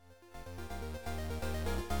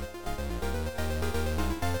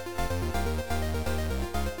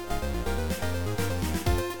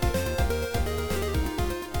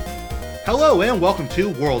Hello and welcome to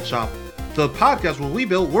World Shop, the podcast where we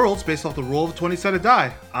build worlds based off the rule of a 20-sided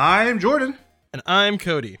die. I'm Jordan. And I'm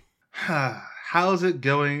Cody. How's it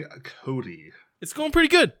going, Cody? It's going pretty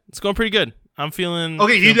good. I'm feeling...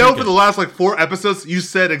 Okay, you know for the last 4 episodes, you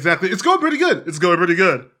said exactly, it's going pretty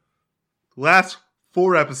good. Last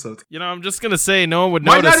 4 episodes. You know, I'm just going to say no one would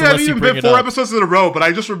notice unless you bring it up. Might not have even been 4 episodes in a row, but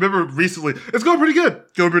I just remember recently, it's going pretty good.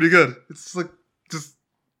 It's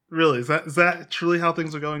really, is that truly how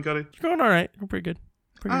things are going, Cody? It's going all right. We're pretty good.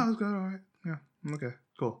 It's going all right. Yeah. Okay,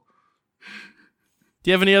 cool.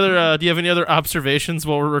 Do you have any other observations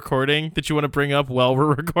while we're recording that you want to bring up while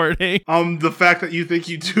we're recording? The fact that you think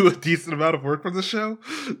you do a decent amount of work for the show?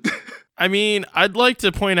 I mean, I'd like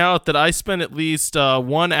to point out that I spent at least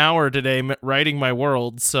 1 hour today writing my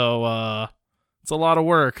world, so it's a lot of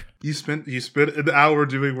work. You spent an hour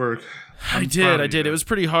doing work. I did. It was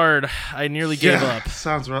pretty hard. I nearly gave up.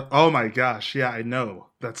 Sounds right. Oh my gosh. Yeah, I know.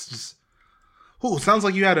 That's just... sounds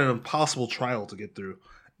like you had an impossible trial to get through.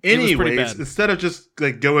 Anyways, instead of just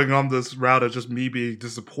going on this route of just me being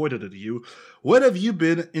disappointed at you, what have you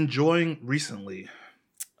been enjoying recently?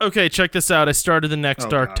 Okay, check this out. I started the next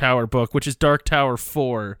Dark Tower book, which is Dark Tower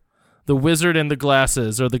 4. The Wizard and the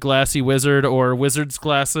Glasses, or the Glassy Wizard, or Wizard's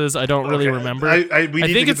Glasses. I don't really remember. I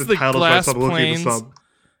think it's the glass planes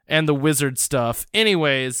and the wizard stuff.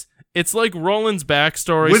 Anyways, it's like Roland's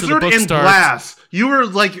backstory. Wizard so the book and starts, glass. You were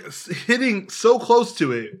hitting so close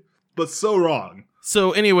to it, but so wrong.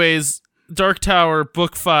 So anyways, Dark Tower,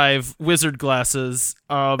 Book 5, Wizard Glasses.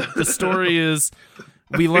 The story is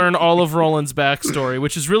we learn all of Roland's backstory,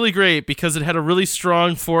 which is really great because it had a really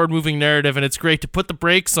strong forward-moving narrative, and it's great to put the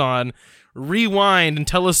brakes on, rewind, and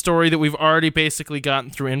tell a story that we've already basically gotten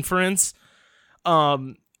through inference.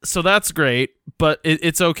 So that's great, but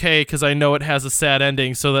it's okay because I know it has a sad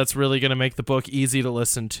ending, so that's really going to make the book easy to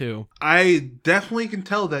listen to. I definitely can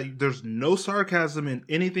tell that there's no sarcasm in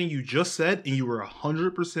anything you just said, and you were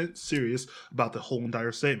 100% serious about the whole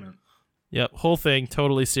entire statement. Yep, whole thing,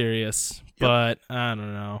 totally serious, but I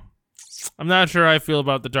don't know. I'm not sure how I feel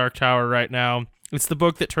about the Dark Tower right now. It's the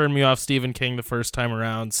book that turned me off Stephen King the first time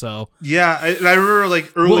around, so... Yeah, I remember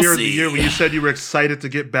earlier in the year when you said you were excited to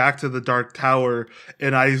get back to the Dark Tower,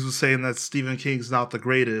 and I was saying that Stephen King's not the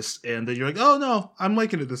greatest, and then you're like, oh no, I'm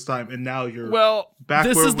liking it this time, and now you're back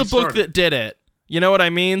this where is the book that did it. You know what I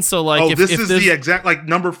mean? So if this is the exact,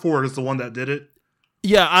 number 4 is the one that did it?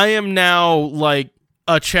 Yeah, I am now,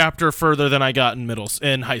 a chapter further than I got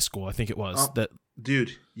in high school, I think it was.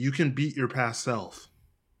 Dude, you can beat your past self.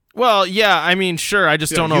 Well, yeah, I mean, sure. I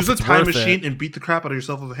just don't know if it's worth it. Use a time machine and beat the crap out of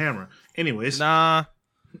yourself with a hammer. Anyways. Nah.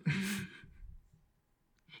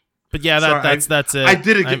 But yeah, that's it. I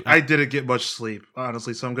didn't get much sleep,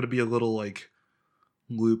 honestly, so I'm going to be a little,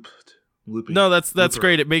 looping. No, that's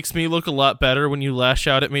great. It makes me look a lot better when you lash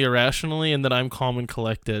out at me irrationally and then I'm calm and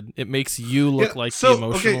collected. It makes you look the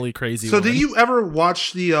emotionally crazy one. So did you ever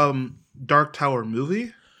watch the Dark Tower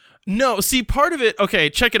movie? No, see, part of it, okay,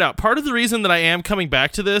 check it out. Part of the reason that I am coming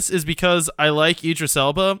back to this is because I like Idris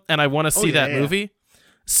Elba and I want to see that movie.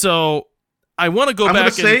 So I want to go back. I'm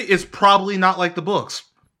going to say it's probably not like the books.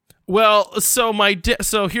 Well, so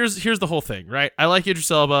here's the whole thing, right? I like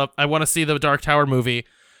Idris Elba. I want to see the Dark Tower movie.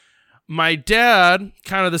 My dad,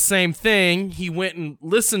 kind of the same thing. He went and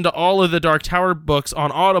listened to all of the Dark Tower books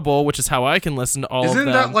on Audible, which is how I can listen to all of them.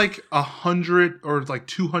 Isn't that 100 or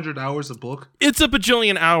 200 hours a book? It's a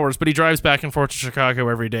bajillion hours, but he drives back and forth to Chicago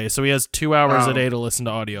every day, so he has 2 hours a day to listen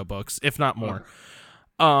to audiobooks, if not more.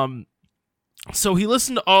 So he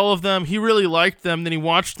listened to all of them. He really liked them. Then he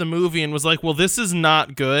watched the movie and was like, well, this is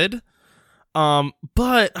not good.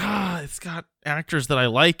 But it's got actors that I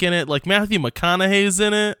like in it. Like Matthew McConaughey's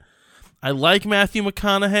in it. I like Matthew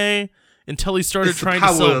McConaughey until he started trying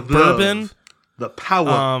to sell bourbon. The power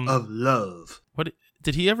of love. What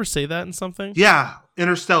did he ever say that in something? Yeah,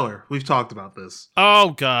 Interstellar. We've talked about this.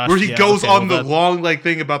 Oh gosh, where he goes on the long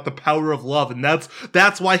thing about the power of love, and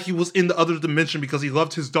that's why he was in the other dimension because he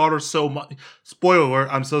loved his daughter so much. Spoiler: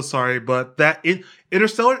 I'm so sorry, but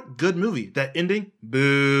Interstellar, good movie. That ending,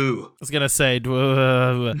 boo. I was gonna say,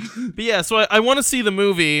 but yeah. So I want to see the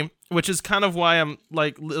movie. Which is kind of why I'm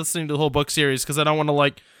listening to the whole book series because I don't want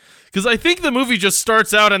to because I think the movie just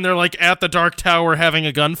starts out and they're at the Dark Tower having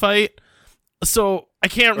a gunfight, so I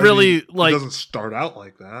can't it doesn't start out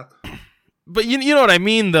like that. But you know what I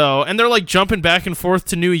mean though, and they're jumping back and forth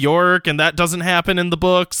to New York, and that doesn't happen in the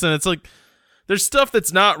books, and it's there's stuff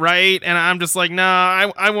that's not right, and I'm just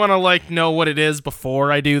nah, I want to know what it is before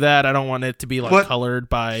I do that. I don't want it to be colored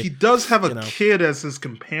by. He does have a kid as his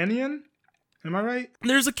companion. Am I right?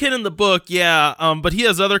 There's a kid in the book, yeah, but he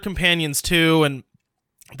has other companions too, and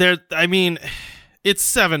it's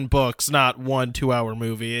 7 books, not 1 2-hour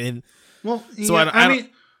movie. And well, so yeah, I mean,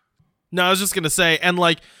 no, I was just gonna say, and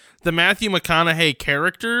like the Matthew McConaughey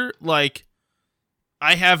character, like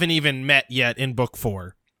I haven't even met yet in book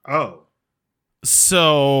 4. Oh.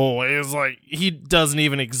 So it's like he doesn't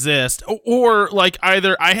even exist, or like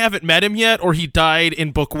either I haven't met him yet, or he died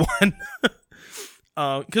in book 1.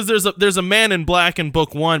 Because there's a man in black in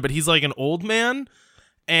book 1, but he's like an old man,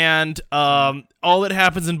 and all that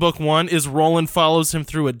happens in book 1 is Roland follows him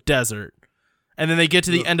through a desert, and then they get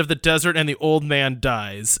to the end of the desert, and the old man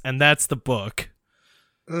dies, and that's the book.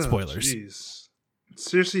 Spoilers. Jeez.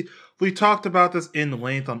 Seriously, we talked about this in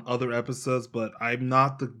length on other episodes, but I'm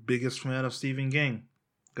not the biggest fan of Stephen King.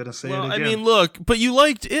 Gonna say it again. I mean, look, but you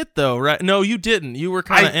liked it though, right? No, you didn't. You were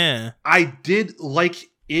kind of I did like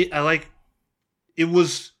it. I like it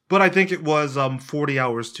was, but I think it was 40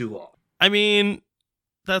 hours too long. I mean,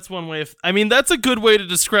 that's one way of. I mean, that's a good way to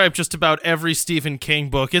describe just about every Stephen King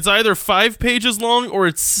book. It's either 5 pages long or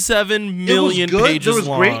it's 7 million pages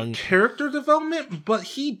long. There was great character development, but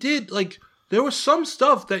he did like there was some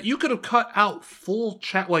stuff that you could have cut out full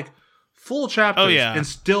chapters and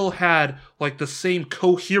still had like the same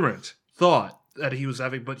coherent thought that he was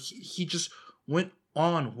having, but he just went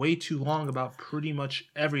on way too long about pretty much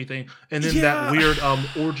everything, and then that weird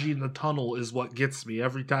orgy in the tunnel is what gets me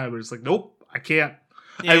every time. It's like, nope, I can't.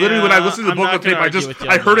 Yeah, I literally, when I listened to the book on tape,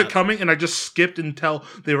 I heard it coming and I just skipped until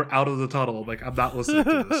they were out of the tunnel. I'm like, I'm not listening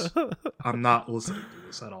to this. I'm not listening to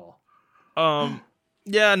this at all.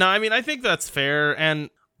 Yeah, no, I mean, I think that's fair, and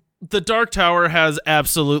The Dark Tower has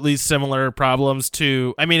absolutely similar problems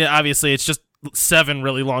to. I mean, obviously, it's just 7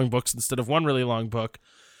 really long books instead of 1 really long book,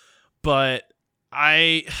 but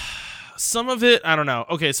some of it, I don't know.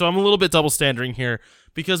 Okay, so I'm a little bit double standarding here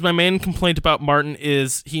because my main complaint about Martin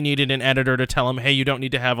is he needed an editor to tell him, hey, you don't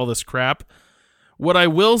need to have all this crap. What I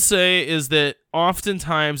will say is that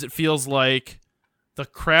oftentimes it feels like the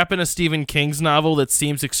crap in a Stephen King's novel that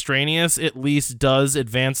seems extraneous at least does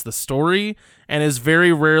advance the story and is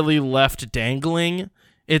very rarely left dangling.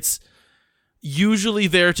 It's usually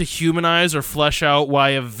there to humanize or flesh out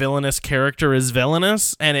why a villainous character is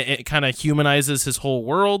villainous, and it kind of humanizes his whole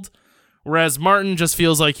world. Whereas Martin just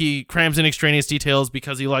feels like he crams in extraneous details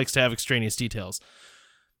because he likes to have extraneous details.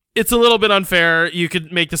 It's a little bit unfair. You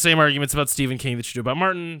could make the same arguments about Stephen King that you do about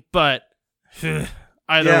Martin, but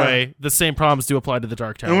either way, the same problems do apply to The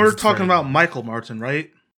Dark Tower. And we're talking about Michael Martin,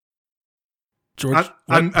 right? George,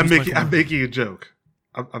 I'm making a joke.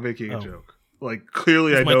 I'm making a joke. Like,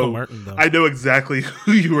 clearly I know Martin, I know exactly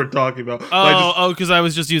who you were talking about. Because I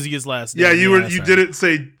was just using his last name. Yeah, you didn't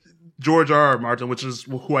say George R.R. Martin, which is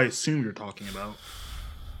who I assume you're talking about.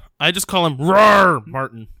 I just call him Rawr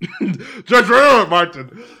Martin. George R.R.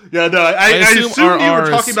 Martin. Yeah, no, I assume you were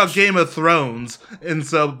talking about Game of Thrones, and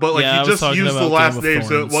so, but like you just used the last name,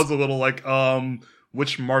 so it was a little like,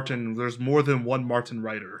 which Martin? There's more than one Martin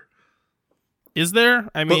writer. Is there?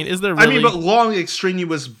 I mean, is there really? I mean, but long,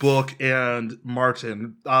 extraneous book and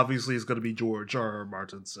Martin obviously is going to be George R.R.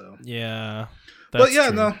 Martin. So yeah, but yeah,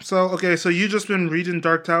 true. No. So okay, so you just been reading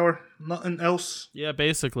Dark Tower, nothing else? Yeah,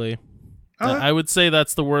 basically. I would say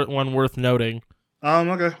that's the one worth noting.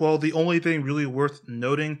 Okay. Well, the only thing really worth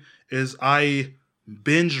noting is I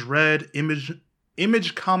binge read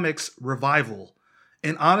Image Comics Revival,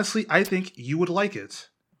 and honestly, I think you would like it.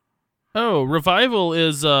 Oh, Revival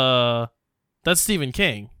is that's Stephen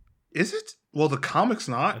King. Is it? Well, the comic's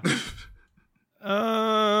not.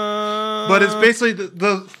 But it's basically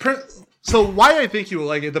so why I think you would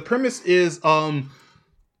like it. The premise is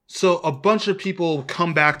so a bunch of people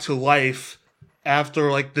come back to life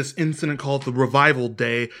after like this incident called the Revival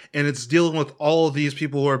Day, and it's dealing with all of these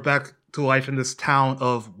people who are back to life in this town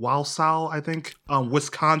of Wausau, I think,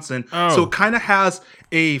 Wisconsin. Oh. So it kind of has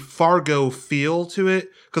a Fargo feel to it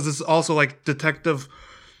because it's also like detective.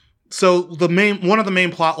 So one of the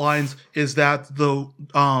main plot lines is that the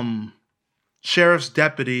sheriff's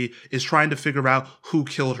deputy is trying to figure out who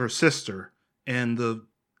killed her sister, and the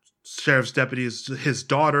sheriff's deputy is his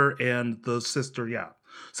daughter, and the sister,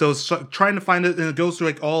 So it's trying to find it, and it goes through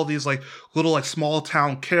like all these like little like small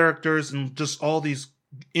town characters and just all these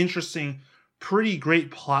interesting, pretty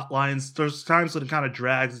great plot lines. There's times when it kind of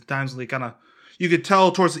drags, times when they kind of you could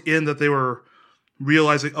tell towards the end that they were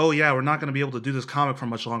realizing, oh yeah, we're not going to be able to do this comic for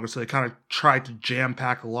much longer, so they kind of tried to jam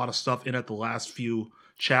pack a lot of stuff in at the last few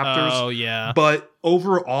chapters. Oh yeah. But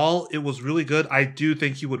overall, it was really good. I do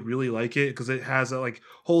think you would really like it because it has a like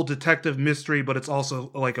whole detective mystery, but it's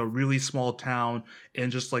also like a really small town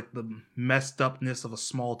and just like the messed upness of a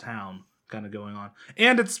small town kind of going on.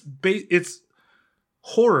 And it's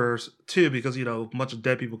horrors too, because a bunch of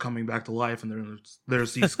dead people coming back to life, and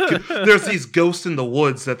there's these there's these ghosts in the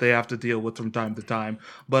woods that they have to deal with from time to time.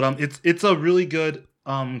 But it's a really good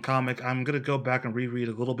comic. I'm gonna go back and reread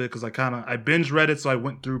a little bit because I binge read it, so I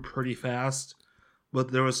went through pretty fast.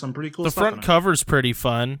 But there was some pretty cool stuff. The front cover's pretty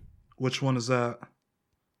fun. Which one is that?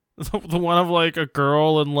 The one of like a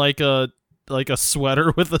girl in like a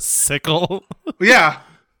sweater with a sickle. Yeah.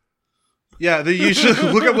 Yeah, you should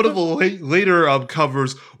look at one of the later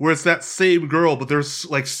covers where it's that same girl, but there's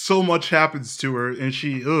like so much happens to her, and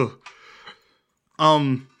she,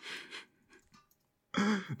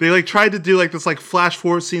 they like tried to do like this like flash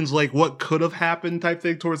forward scenes, like what could have happened type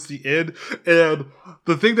thing towards the end, and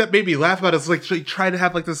the thing that made me laugh about it is like she tried to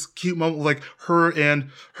have like this cute moment with like her and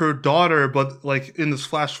her daughter, but like in this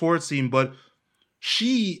flash forward scene, but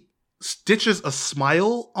she stitches a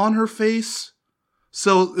smile on her face.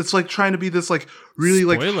 So it's like trying to be this like really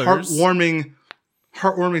Spoilers. like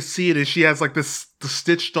heartwarming scene, and she has like the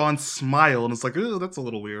stitched on smile, and it's like, oh, that's a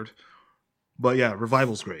little weird. But yeah,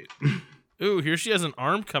 Revival's great. Ooh, here she has an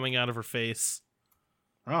arm coming out of her face.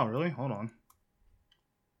 Oh, really? Hold on.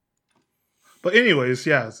 But anyways,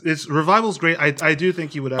 yeah, Revival's great. I do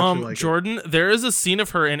think you would actually like Jordan, there is a scene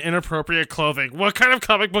of her in inappropriate clothing. What kind of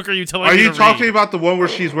comic book are you telling me? Are you talking read? about the one where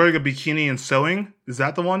she's wearing a bikini and sewing? Is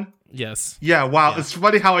that the one? Yes. Yeah, wow. Yeah. It's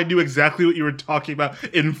funny how I knew exactly what you were talking about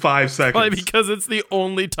in 5 seconds. Probably because it's the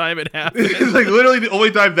only time it happens. It's like literally the only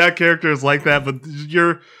time that character is like that, but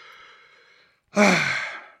you're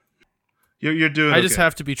doing I just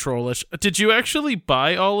have to be trollish. Did you actually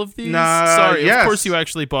buy all of these? Nah, Sorry, yes. Of course you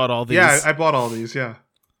actually bought all these. Yeah, I bought all these, yeah.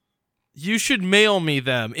 You should mail me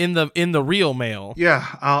them in the real mail. Yeah,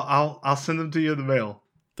 I'll send them to you in the mail.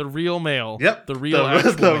 The real mail. Yep. The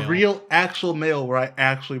real actual mail where I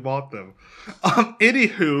actually bought them.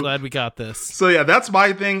 Anywho. Glad we got this. So yeah, that's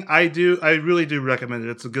my thing. I really do recommend it.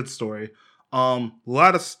 It's a good story. A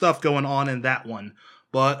lot of stuff going on in that one.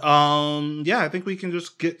 But yeah, I think we can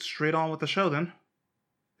just get straight on with the show then.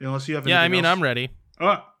 Unless you have anything else. I'm ready.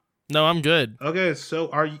 Oh. No, I'm good. Okay, so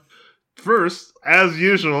are you first, as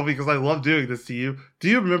usual, because I love doing this to you, do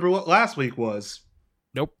you remember what last week was?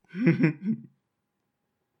 Nope.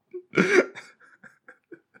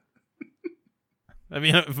 I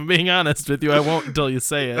mean, if I'm being honest with you, I won't until you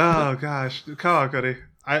say it. Oh, gosh. Come on, Cody.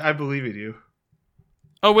 I believe in you.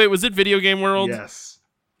 Oh, wait, was it Video Game World? Yes.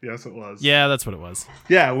 Yes, it was. Yeah, that's what it was.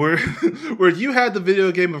 Yeah, where you had the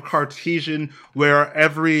video game of Cartesian, where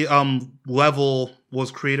every level was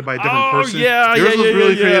created by a different person. Yeah, Yours was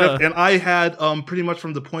really creative, yeah. and I had pretty much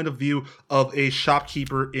from the point of view of a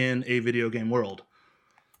shopkeeper in a video game world.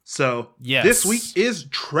 So yes. This week is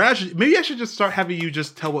tragedy. Maybe I should just start having you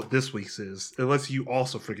just tell what this week's is, unless you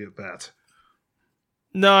also forget that.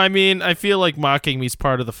 No, I mean, I feel like mocking me is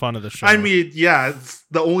part of the fun of the show. I mean, yeah, it's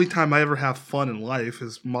the only time I ever have fun in life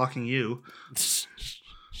is mocking you.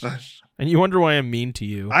 And you wonder why I'm mean to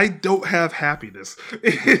you. I don't have happiness.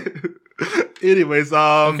 Anyways,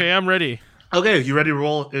 okay, I'm ready. Okay, you ready to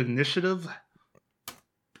roll initiative?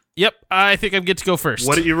 Yep, I think I'm good to go first.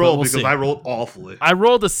 What did you roll? We'll because see. I rolled awfully. I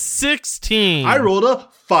rolled a 16. I rolled a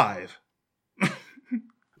 5.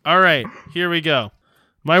 All right, here we go.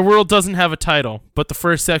 My world doesn't have a title, but the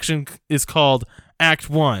first section is called Act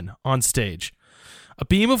 1 on stage. A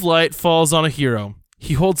beam of light falls on a hero.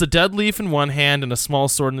 He holds a dead leaf in one hand and a small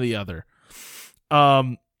sword in the other.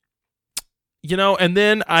 And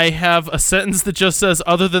then I have a sentence that just says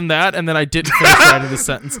other than that, and then I didn't finish writing the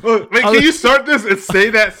sentence. Wait, can you start this and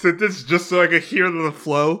say that sentence just so I can hear the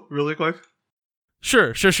flow really quick?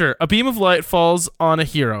 Sure. A beam of light falls on a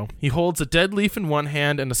hero. He holds a dead leaf in one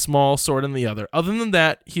hand and a small sword in the other. Other than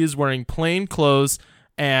that, he is wearing plain clothes,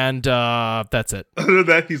 and that's it. Other than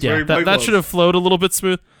that, he's wearing plain clothes. That should have flowed a little bit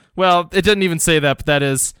smooth. Well, it didn't even say that, but that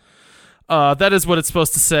is what it's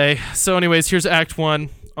supposed to say. So anyways, here's Act 1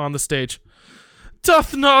 on the stage.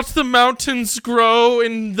 Doth not the mountains grow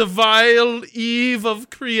in the vile eve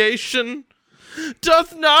of creation?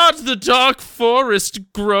 Doth not the dark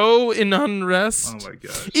forest grow in unrest? Oh my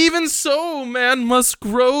gosh. Even so, man must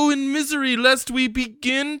grow in misery, lest we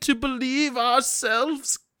begin to believe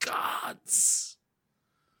ourselves gods.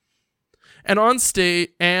 And our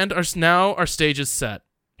stage is set.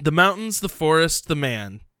 The mountains, the forest, the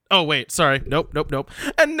man. Oh wait, sorry. Nope.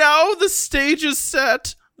 And now the stage is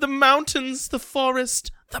set. The mountains, the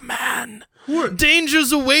forest, the man. What?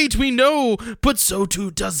 Dangers await, we know, but so too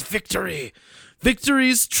does victory.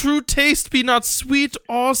 Victory's true taste be not sweet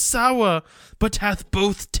or sour, but hath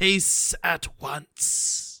both tastes at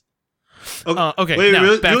once. Okay, wait, now,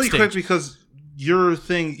 really quick, because your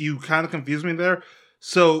thing, you kind of confused me there.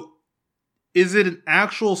 So, Is it an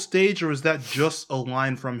actual stage, or is that just a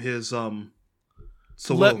line from his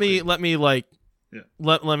soliloquy? Let me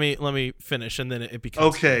finish, and then it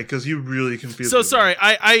becomes okay, because you really confused. So sorry,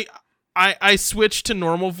 I switched to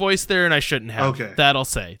normal voice there, and I shouldn't have. Okay, that I'll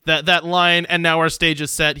say that line, and now our stage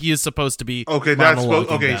is set. He is supposed to be okay. That's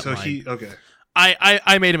okay. That so line. he okay.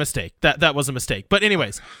 I made a mistake. That was a mistake. But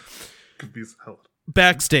anyways, confused hell.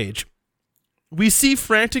 Backstage. We see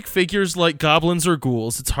frantic figures like goblins or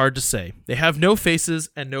ghouls, it's hard to say. They have no faces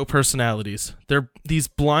and no personalities. They're these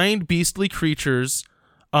blind, beastly creatures.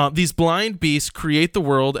 These blind beasts create the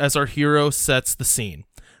world as our hero sets the scene.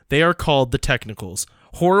 They are called the Technicals.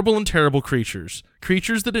 Horrible and terrible creatures.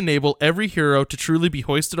 Creatures that enable every hero to truly be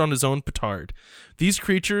hoisted on his own petard. These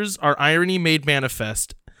creatures are irony made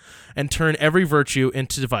manifest and turn every virtue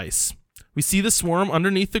into vice. We see the swarm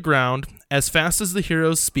underneath the ground as fast as the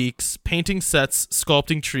hero speaks, painting sets,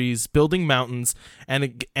 sculpting trees, building mountains,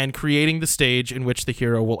 and creating the stage in which the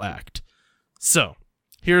hero will act. So,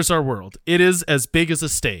 here's our world. It is as big as a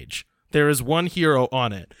stage. There is one hero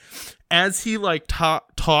on it. As he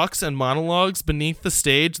talks and monologues beneath the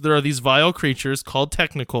stage, there are these vile creatures called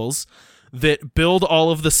Technicals that build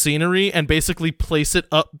all of the scenery and basically place it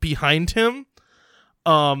up behind him.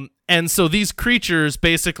 And so these creatures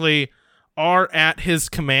basically are at his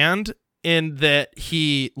command in that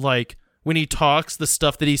he, like, when he talks, the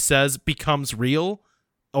stuff that he says becomes real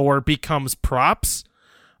or becomes props.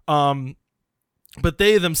 But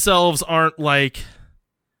they themselves aren't like,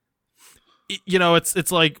 you know,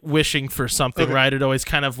 it's like wishing for something, okay. Right? It always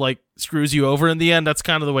kind of like screws you over in the end. That's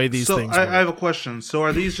kind of the way these things work. I have a question. So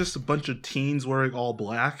are these just a bunch of teens wearing all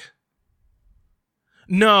black?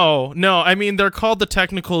 No. I mean, they're called the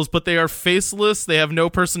Technicals, but they are faceless. They have no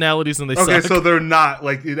personalities, and they suck. Okay, so they're not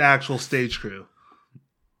like an actual stage crew.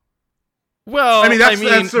 Well, that's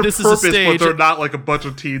their purpose, but they're not like a bunch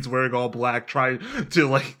of teens wearing all black trying to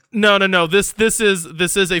like. No. This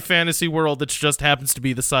is a fantasy world that just happens to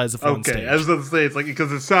be the size of one stage. Okay, I was going to say, it's like,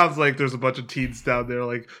 because it sounds like there's a bunch of teens down there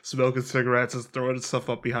like smoking cigarettes and throwing stuff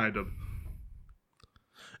up behind them.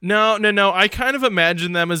 No. I kind of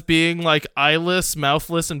imagine them as being like eyeless,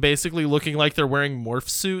 mouthless, and basically looking like they're wearing morph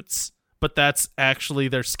suits, but that's actually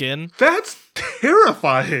their skin. That's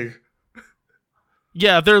terrifying.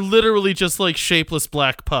 Yeah, they're literally just like shapeless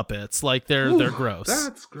black puppets. Like they're gross.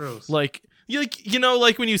 That's gross. Like you know,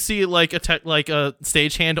 like when you see like a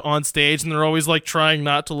stagehand on stage, and they're always like trying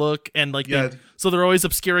not to look, and like so they're always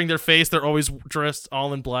obscuring their face. They're always dressed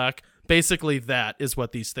all in black. Basically, that is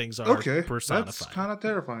what these things are. Okay, personified. That's kind of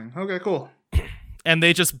terrifying. Okay, cool. And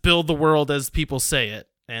they just build the world as people say it,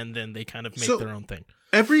 and then they kind of make their own thing.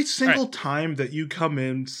 Every single time that you come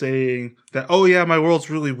in saying that, oh yeah, my world's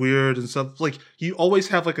really weird and stuff, like, you always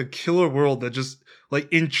have like a killer world that just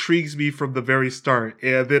like intrigues me from the very start,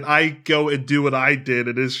 and then I go and do what I did,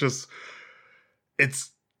 and it's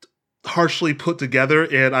harshly put together,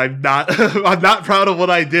 and I'm not proud of what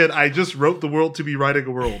I did. I just wrote the world to be writing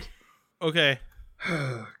a world. Okay.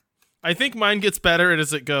 I think mine gets better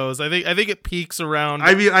as it goes. I think it peaks around.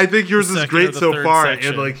 I mean, I think yours is great so far,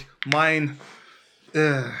 and like mine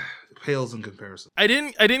pales in comparison. I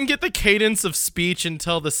didn't get the cadence of speech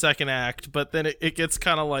until the second act, but then it gets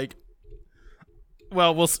kind of like.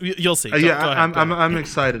 Well, you'll see. Go ahead. I'm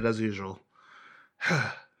excited as usual.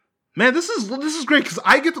 Man, this is great because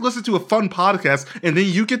I get to listen to a fun podcast, and then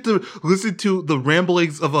you get to listen to the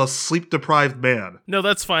ramblings of a sleep-deprived man. No,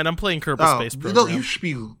 that's fine. I'm playing Kerbal Space Program. No, you should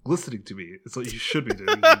be listening to me. It's what you should be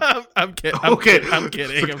doing. I'm kidding. I'm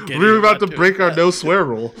kidding. We're about to break our no swear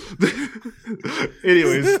rule.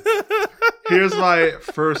 Anyways, here's my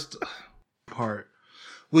first part.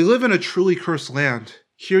 We live in a truly cursed land.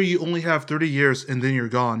 Here you only have 30 years, and then you're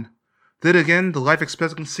gone. Then again, the life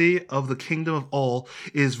expectancy of the Kingdom of All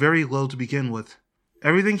is very low to begin with.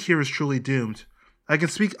 Everything here is truly doomed. I can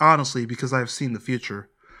speak honestly because I have seen the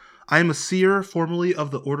future. I am a seer, formerly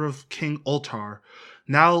of the Order of King Ultar,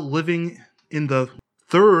 now living in the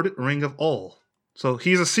third ring of All. So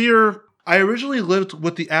he's a seer. I originally lived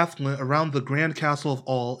with the affluent around the Grand Castle of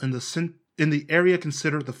All in the area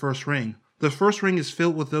considered the first ring. The first ring is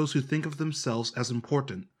filled with those who think of themselves as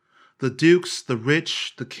important. The dukes, the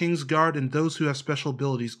rich, the king's guard, and those who have special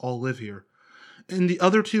abilities all live here. In the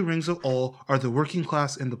other two rings of All are the working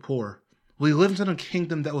class and the poor. We lived in a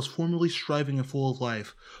kingdom that was formerly striving and full of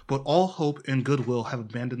life, but all hope and goodwill have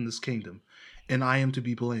abandoned this kingdom, and I am to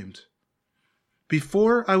be blamed.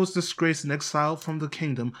 Before I was disgraced and exiled from the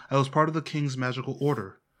kingdom, I was part of the king's magical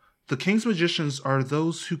order. The king's magicians are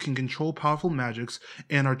those who can control powerful magics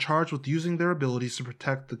and are charged with using their abilities to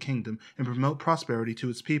protect the kingdom and promote prosperity to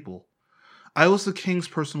its people. I was the king's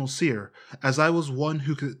personal seer, as I was one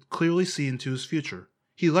who could clearly see into his future.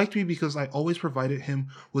 He liked me because I always provided him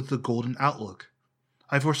with the golden outlook.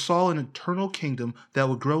 I foresaw an eternal kingdom that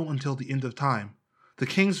would grow until the end of time. The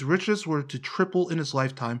king's riches were to triple in his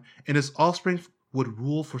lifetime, and his offspring would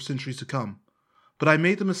rule for centuries to come. But I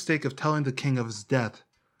made the mistake of telling the king of his death.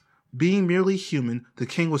 Being merely human, the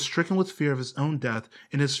king was stricken with fear of his own death,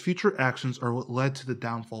 and his future actions are what led to the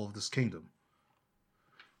downfall of this kingdom.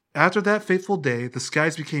 After that fateful day, the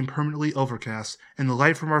skies became permanently overcast, and the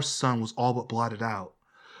light from our sun was all but blotted out.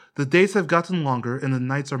 The days have gotten longer, and the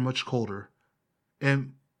nights are much colder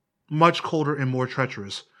and more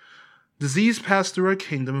treacherous. Disease passed through our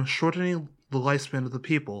kingdom, shortening the lifespan of the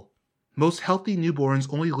people. Most healthy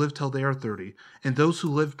newborns only live till they are 30, and those who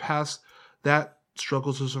live past that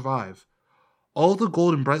struggle to survive. All the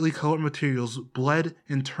gold and brightly colored materials bled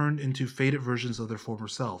and turned into faded versions of their former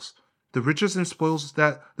selves. The riches and spoils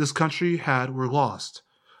that this country had were lost.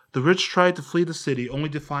 The rich tried to flee the city, only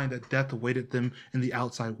to find that death awaited them in the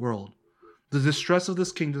outside world. The distress of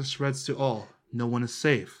this kingdom spreads to all. No one is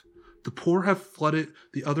safe. The poor have flooded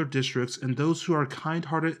the other districts, and those who are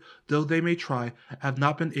kind-hearted, though they may try, have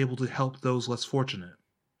not been able to help those less fortunate.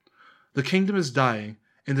 The kingdom is dying,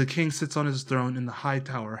 and the king sits on his throne in the high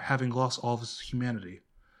tower, having lost all of his humanity.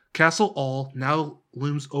 Castle All now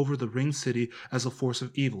looms over the ringed city as a force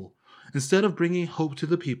of evil. Instead of bringing hope to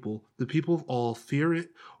the people of All fear it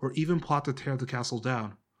or even plot to tear the castle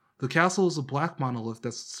down. The castle is a black monolith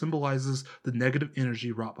that symbolizes the negative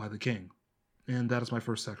energy wrought by the king. And that is my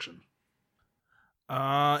first section.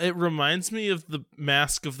 It reminds me of the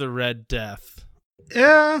Mask of the Red Death.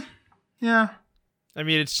 Yeah. I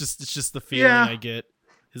mean, it's just the feeling I get.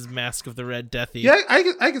 His Mask of the Red Deathy. Yeah,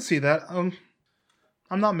 I can see that. I'm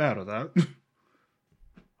not mad at that.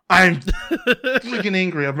 I'm freaking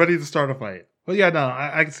angry. I'm ready to start a fight. But yeah, no,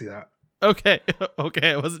 I can see that. Okay.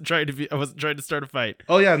 I wasn't trying to start a fight.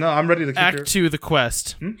 Oh yeah, no, I'm ready to. Act 2, the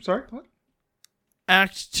quest. Sorry, what?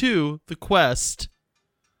 Act 2, the quest.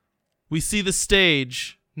 We see the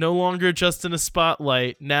stage, no longer just in a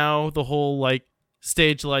spotlight. Now the whole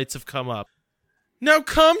stage lights have come up. Now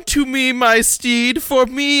come to me, my steed, for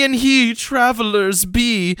me and he travelers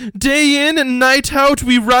be. Day in and night out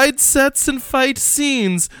we ride sets and fight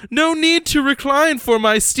scenes. No need to recline for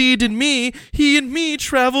my steed and me. He and me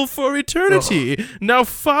travel for eternity. Oh. Now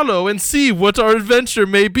follow and see what our adventure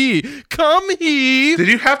may be. Come he. Did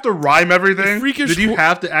you have to rhyme everything? Did you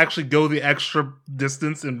have to actually go the extra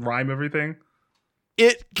distance and rhyme everything?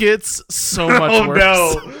 It gets so much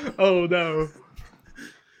worse. Oh no.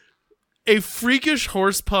 A freakish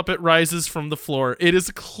horse puppet rises from the floor. It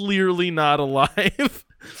is clearly not alive.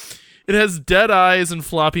 It has dead eyes and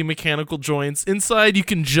floppy mechanical joints. Inside, you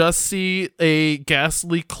can just see a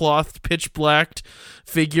ghastly clothed, pitch-blacked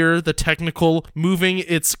figure, the technical, moving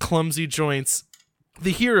its clumsy joints.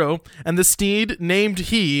 The hero and the steed, named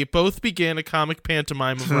He, both began a comic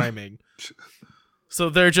pantomime of rhyming. So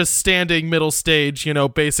they're just standing middle stage,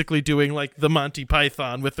 basically doing the Monty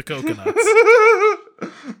Python with the coconuts.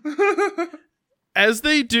 As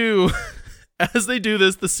they do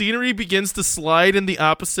this, the scenery begins to slide in the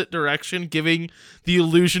opposite direction, giving the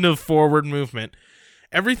illusion of forward movement.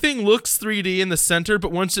 Everything looks 3D in the center,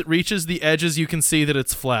 but once it reaches the edges, you can see that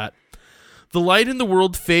it's flat. The light in the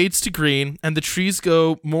world fades to green, and the trees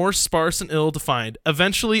go more sparse and ill-defined.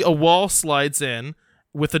 Eventually, a wall slides in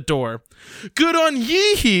with a door. Good on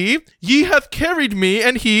ye, he! Ye hath carried me,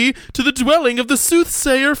 and he, to the dwelling of the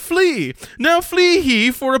soothsayer flee. Now flee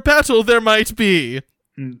he, for a battle there might be.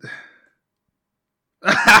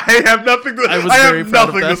 I have nothing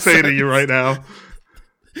to say to you right now.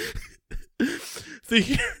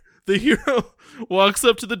 The hero walks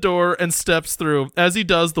up to the door and steps through. As he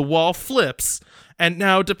does, the wall flips and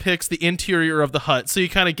now depicts the interior of the hut. So you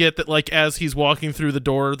kind of get that, as he's walking through the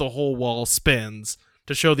door, the whole wall spins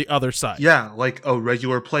to show the other side. Yeah, like a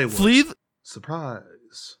regular play would.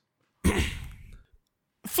 Surprise.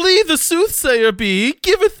 Flee the soothsayer be,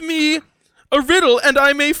 giveth me a riddle, and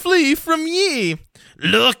I may flee from ye.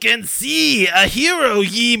 Look and see, a hero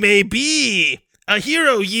ye may be. A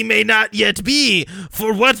hero ye may not yet be,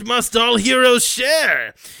 for what must all heroes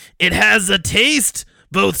share? It has a taste,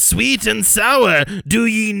 both sweet and sour. Do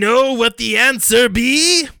ye know what the answer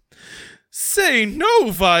be? Say no,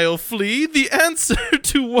 vile flea, the answer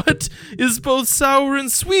to what is both sour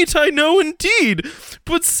and sweet I know indeed,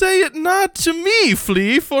 but say it not to me,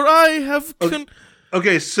 flea, for I have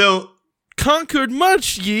conquered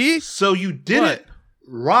much, ye. So you didn't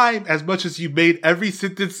rhyme as much as you made every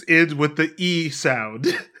sentence end with the E sound.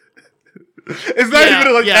 It's not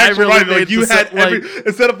even actual rhyme. You had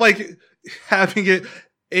instead of having it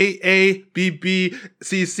A-A-B-B-C-C.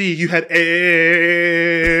 You had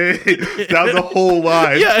A. That was the whole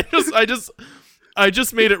line. Yeah, I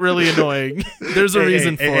just made it really annoying. There's a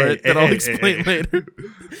reason for it that I'll explain later.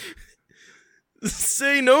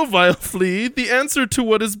 Say no, vile flea. The answer to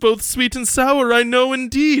what is both sweet and sour I know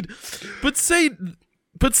indeed. But say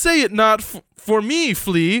it not for me,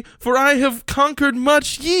 flea, for I have conquered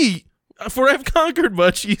much, ye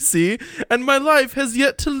see, and my life has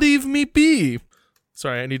yet to leave me be.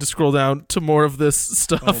 Sorry, I need to scroll down to more of this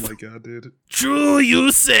stuff. Oh my god, dude. True,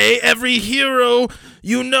 you say, every hero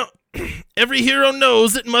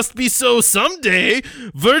knows it must be so someday.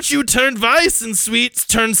 Virtue turned vice and sweets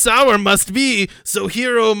turned sour must be. So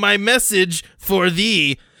hero, my message for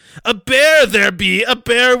thee. A bear there be, a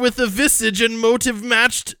bear with a visage and motive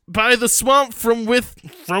matched by the swamp from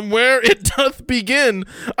where it doth begin.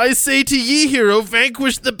 I say to ye, hero,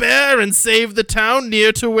 vanquish the bear and save the town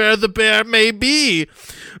near to where the bear may be.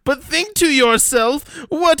 But think to yourself,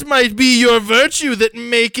 what might be your virtue that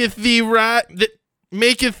maketh thee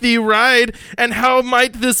ride, and how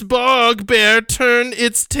might this bog bear turn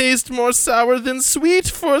its taste more sour than sweet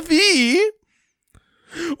for thee?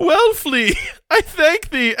 Well, flea, I thank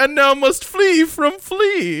thee, and now must flee from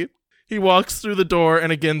flea. He walks through the door,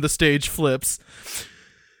 and again the stage flips.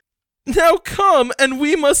 Now come, and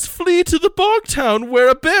we must flee to the bog town where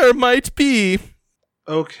a bear might be.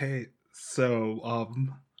 Okay, so,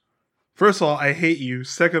 first of all, I hate you.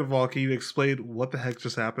 Second of all, can you explain what the heck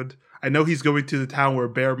just happened? I know he's going to the town where a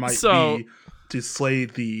bear might be to slay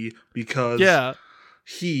thee because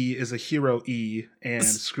he is a hero E, and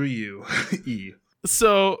screw you, E.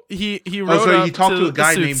 So he wrote up he talked to a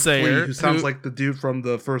guy named Flea who sounds like the dude from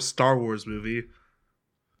the first Star Wars movie.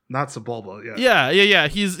 Not Sebulba, yeah.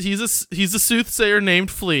 He's a soothsayer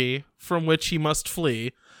named Flea, from which he must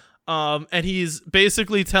flee. And he's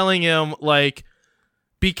basically telling him, like,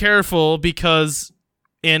 be careful because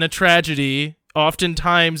in a tragedy,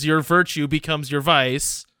 oftentimes your virtue becomes your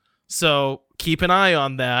vice. So keep an eye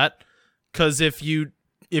on that, because if you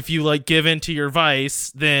like give in to your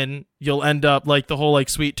vice, then you'll end up like the whole like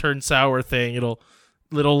sweet turn sour thing. It'll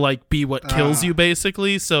like be what kills you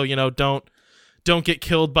basically. So, you know, don't get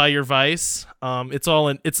killed by your vice. It's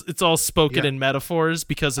all spoken in metaphors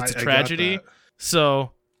because it's a tragedy.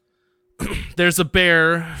 So there's a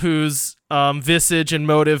bear whose visage and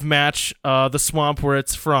motive match the swamp where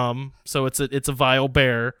it's from. So it's a vile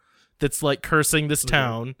bear that's like cursing this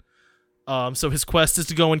town. So his quest is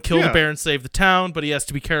to go and kill the bear and save the town, but he has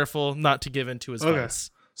to be careful not to give in to his vice.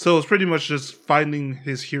 So it's pretty much just finding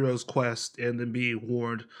his hero's quest and then being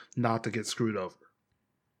warned not to get screwed over.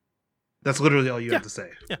 That's literally all you have to say.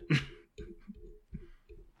 Yeah.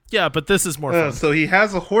 Yeah, but this is more fun. So he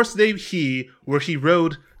has a horse named He, where he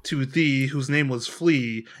rode to thee, whose name was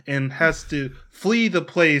Flea, and has to flee the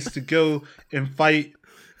place to go and fight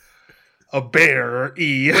a bear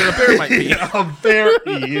E. Where a bear might be. A bear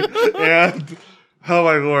E. And oh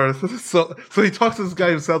my lord. So he talks to this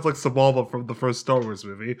guy who sounds like Sebulba from the first Star Wars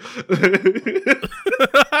movie.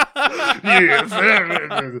 Yes.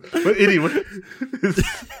 But anyway.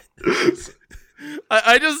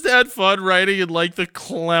 I just had fun writing in like the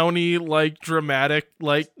clowny, like dramatic,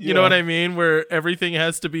 like you know what I mean, where everything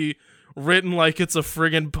has to be written like it's a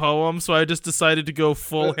friggin' poem. So I just decided to go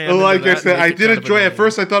full hand. Like I said, I did enjoy it. At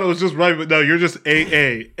first I thought it was just right, but no, you're just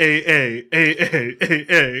A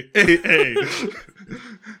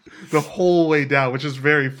the whole way down, which is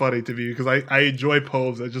very funny to me because I enjoy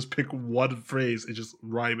poems that just pick one phrase and just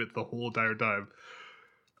rhyme it the whole entire time.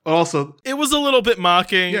 Also, it was a little bit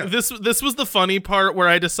mocking. Yeah. This was the funny part where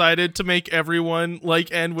I decided to make everyone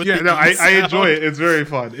like end with the I enjoy it. It's very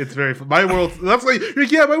fun. It's very fun. My world, that's like,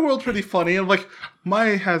 yeah, my world's pretty funny. And like,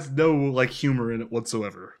 mine has no like humor in it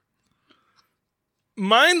whatsoever.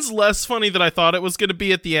 Mine's less funny than I thought it was going to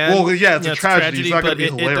be at the end. Well, yeah, it's a tragedy. It's not but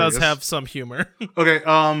gonna be it does have some humor. Okay,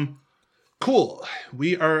 cool.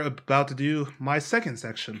 We are about to do my second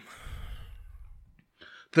section.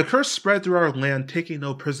 The curse spread through our land, taking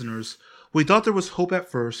no prisoners. We thought there was hope at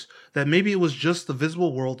first, that maybe it was just the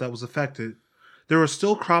visible world that was affected. There were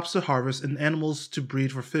still crops to harvest and animals to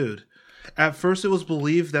breed for food. At first it was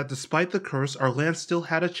believed that despite the curse, our land still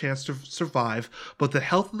had a chance to survive, but the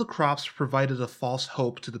health of the crops provided a false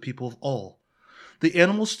hope to the people of Ul. The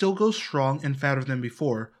animals still go strong and fatter than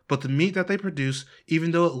before, but the meat that they produce,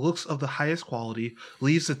 even though it looks of the highest quality,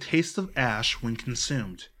 leaves a taste of ash when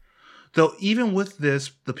consumed. Though even with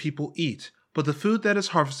this, the people eat, but the food that is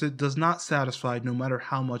harvested does not satisfy no matter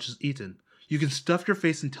how much is eaten. You can stuff your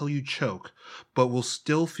face until you choke, but will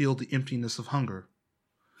still feel the emptiness of hunger.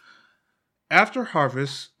 After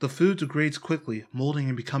harvest, the food degrades quickly, molding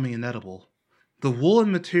and becoming inedible. The wool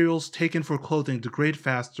and materials taken for clothing degrade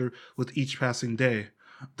faster with each passing day.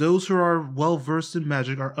 Those who are well versed in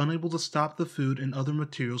magic are unable to stop the food and other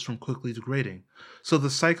materials from quickly degrading. So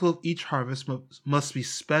the cycle of each harvest must be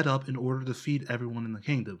sped up in order to feed everyone in the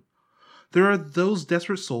kingdom. There are those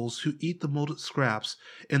desperate souls who eat the molded scraps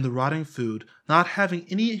and the rotting food, not having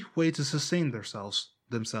any way to sustain themselves.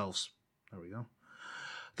 There we go.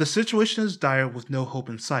 The situation is dire with no hope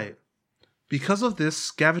in sight. Because of this,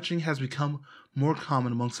 scavenging has become more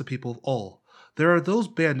common amongst the people of all. There are those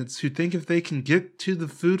bandits who think if they can get to the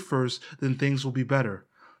food first, then things will be better.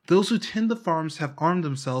 Those who tend the farms have armed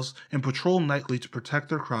themselves and patrol nightly to protect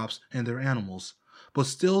their crops and their animals. But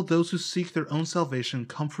still, those who seek their own salvation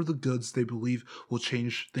come for the goods they believe will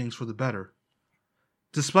change things for the better.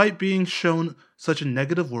 Despite being shown such a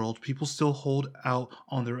negative world, people still hold out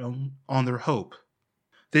on their hope.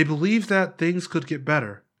 They believe that things could get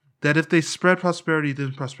better, that if they spread prosperity,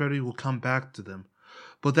 then prosperity will come back to them.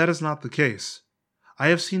 But that is not the case. I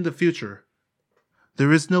have seen the future.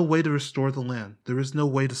 There is no way to restore the land. There is no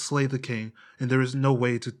way to slay the king, and there is no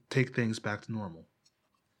way to take things back to normal.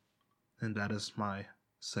 And that is my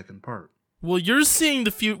second part. Well, you're seeing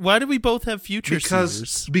the future. Why do we both have future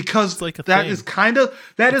seers? Because it's like that thing. Is kind of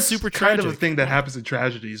super kind tragic. Of a thing that happens in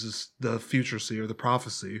tragedies is the future seer, the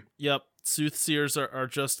prophecy. Yep. Soothsayers are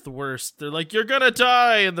just the worst. They're like, you're gonna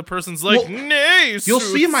die, and the person's like, nay, you'll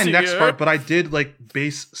see in my next part, but I did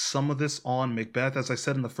base some of this on Macbeth. As I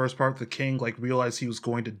said in the first part, the king realized he was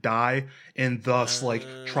going to die, and thus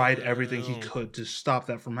tried everything he could to stop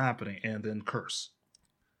that from happening, and then curse.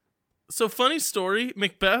 So, funny story,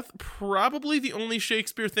 Macbeth, probably the only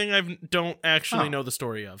Shakespeare thing I don't actually know the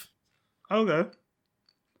story of. Okay.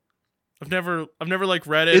 I've never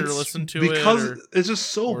read it or listened to it. Because it's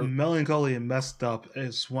just so melancholy and messed up.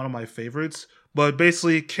 It's one of my favorites. But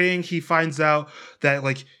basically, King, he finds out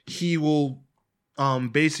that he will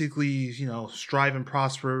basically, strive and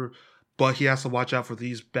prosper, but he has to watch out for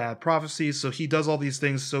these bad prophecies. So he does all these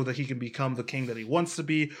things so that he can become the king that he wants to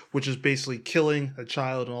be, which is basically killing a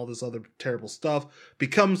child and all this other terrible stuff.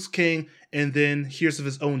 Becomes king, and then hears of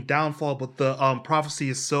his own downfall. But the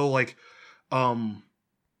prophecy is so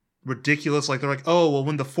ridiculous. They're like, oh, well,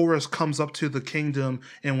 when the forest comes up to the kingdom,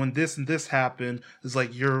 and when this and this happen, it's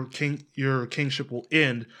your kingship will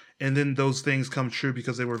end. And then those things come true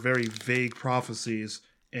because they were very vague prophecies.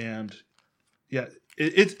 And yeah,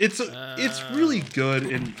 it's really good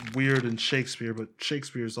and weird in Shakespeare, but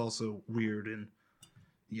Shakespeare is also weird and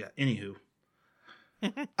yeah. Anywho,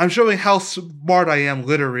 I'm showing how smart I am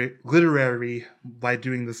literary by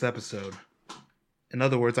doing this episode. In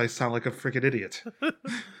other words, I sound like a freaking idiot.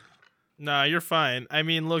 Nah, you're fine. I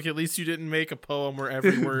mean, look, at least you didn't make a poem where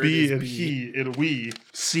every word is and B. He and we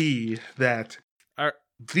see that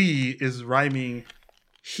the is rhyming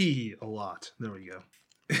he a lot. There we go.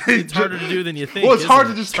 It's harder to do than you think. Well, it's hard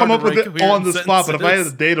to just come up with it on the spot, but if I had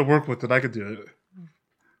a day to work with it, I could do it.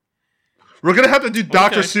 We're going to have to do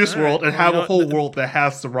Dr. Seuss World and have a whole world that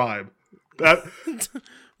has to rhyme.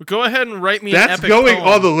 Go ahead and write me an epic going poem,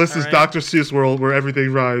 on the list is Dr. Seuss World where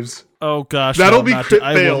everything rhymes. Oh gosh. That'll be crit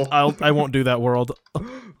fail. I won't do that world.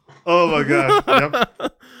 Oh my god.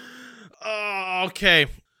 Yep. Okay.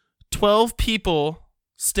 12 people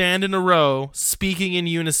stand in a row, speaking in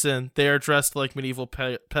unison. They are dressed like medieval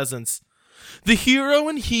peasants. The hero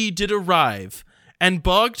and he did arrive, and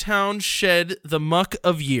Bogtown shed the muck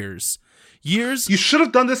of years. You should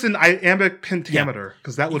have done this in iambic pentameter,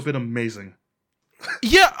 because that would have been amazing.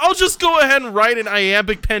 Yeah, I'll just go ahead and write an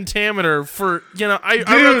iambic pentameter for, I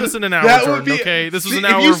wrote this in an hour, Jordan, okay? This was an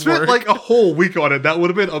hour of work. If you spent a whole week on it, that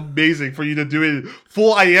would have been amazing for you to do it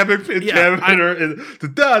full iambic pentameter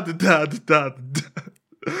and da-da-da-da-da-da.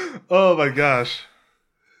 Oh my gosh.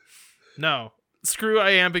 No. Screw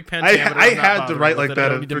iambic pentameter. I had to write like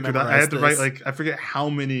that. I had to write I forget how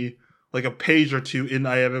many, a page or two in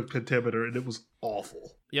iambic pentameter, and it was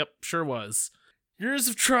awful. Yep, sure was. Years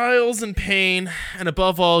of trials and pain, and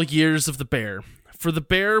above all, years of the bear. For the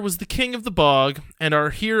bear was the king of the bog, and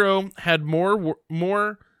our hero had more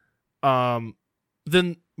work than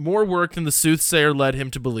the soothsayer led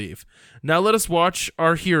him to believe. Now let us watch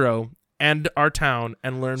our hero and our town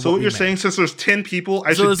and learn. So what you're saying, since there's 10 people,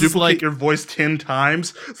 I should duplicate your voice 10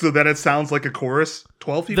 times so that it sounds like a chorus?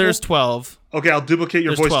 12 people? There's 12. Okay, I'll duplicate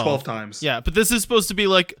your voice 12 times. Yeah, but this is supposed to be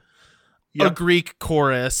a Greek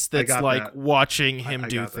chorus that's watching him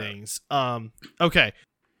do things. Okay.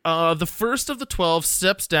 The first of the 12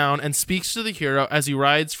 steps down and speaks to the hero as he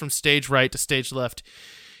rides from stage right to stage left.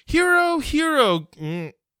 Hero.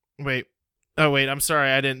 Wait. Oh, wait, I'm sorry.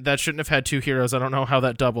 That shouldn't have had 2 heroes. I don't know how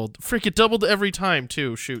that doubled. Frick, it doubled every time,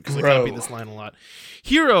 too. Shoot, because I copied this line a lot.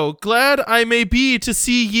 Hero, glad I may be to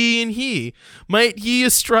see ye and he. Might ye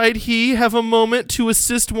astride he have a moment to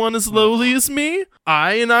assist one as lowly as me?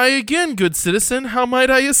 I again, good citizen, how might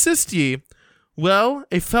I assist ye? Well,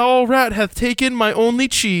 a foul rat hath taken my only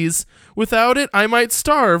cheese. Without it I might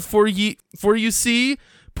starve, for you see,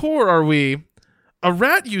 poor are we. A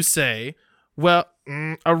rat, you say? Well,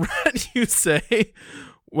 a rat, you say?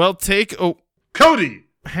 Well, Cody!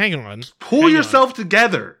 Hang on. Pull yourself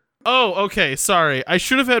together. Oh, okay, sorry. I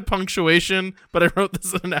should have had punctuation, but I wrote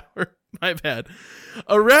this in an hour. My bad.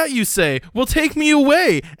 A rat, you say? Well, take me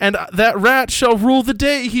away, and that rat shall rule the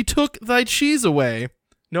day he took thy cheese away.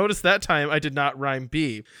 Notice that time I did not rhyme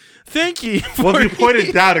B. Thank ye. Well, if you point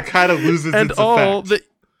it down, it kind of loses and its all effect.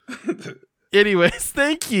 Anyways,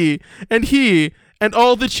 thank ye, and he, and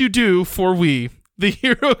all that you do for we. The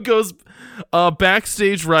hero goes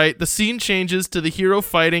backstage right. The scene changes to the hero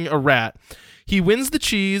fighting a rat. He wins the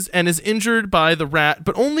cheese and is injured by the rat,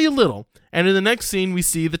 but only a little. And in the next scene, we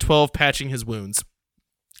see the 12 patching his wounds.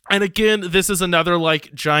 And again, this is another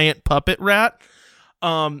like giant puppet rat.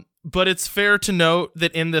 But it's fair to note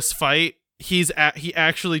that in this fight, he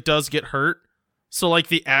actually does get hurt. So like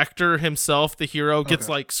the actor himself, the hero, gets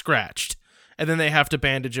like scratched, and then they have to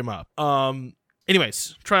bandage him up.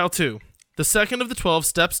 Anyways, trial 2. The second of the 12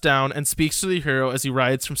 steps down and speaks to the hero as he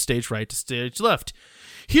rides from stage right to stage left.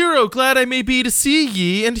 Hero, glad I may be to see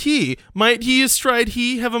ye and he. Might ye astride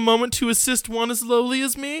he have a moment to assist one as lowly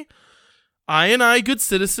as me? I, good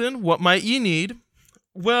citizen, what might ye need?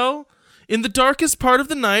 Well, in the darkest part of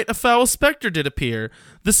the night, a foul spectre did appear.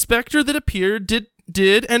 The spectre that appeared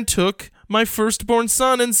did and took my firstborn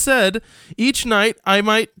son and said, each night I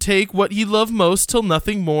might take what ye love most till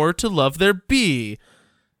nothing more to love there be.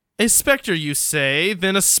 A spectre, you say?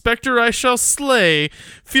 Then a spectre I shall slay.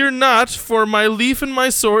 Fear not, for my leaf and my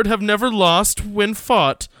sword have never lost when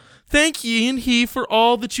fought. Thank ye and he for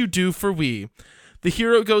all that you do for we. The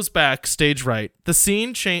hero goes back, stage right. The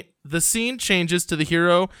scene changes to the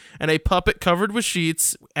hero and a puppet covered with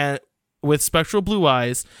sheets and with spectral blue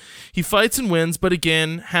eyes. He fights and wins, but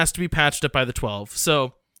again has to be patched up by the 12.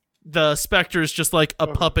 So the spectre is just like a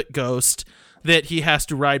puppet ghost that he has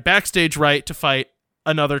to ride backstage right to fight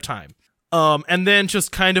another time. And then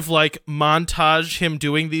just kind of like montage him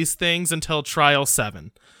doing these things until trial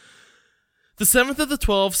 7. The 7th of the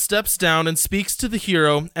 12 steps down and speaks to the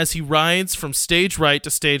hero as he rides from stage right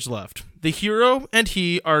to stage left. The hero and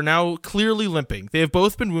he are now clearly limping. They have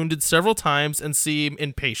both been wounded several times and seem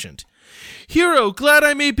impatient. Hero, glad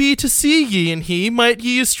I may be to see ye and he. Might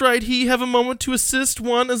ye astride he have a moment to assist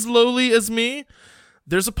one as lowly as me?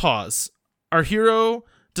 There's a pause. Our hero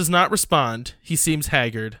does not respond. He seems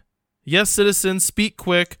haggard. Yes, citizen, speak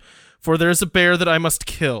quick, for there's a bear that I must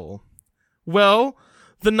kill. Well,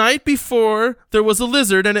 the night before there was a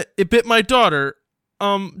lizard and it bit my daughter.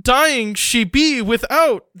 Dying she be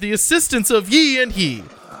without the assistance of ye and he.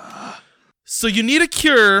 So you need a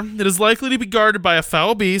cure that is likely to be guarded by a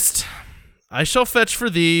foul beast. I shall fetch for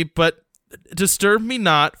thee, but disturb me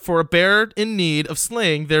not, for a bear in need of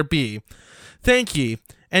slaying there be. Thank ye,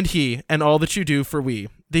 and he, and all that you do for we.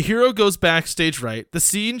 The hero goes backstage right. The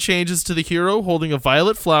scene changes to the hero holding a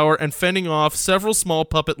violet flower and fending off several small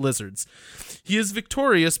puppet lizards. He is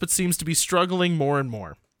victorious, but seems to be struggling more and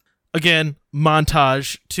more. Again,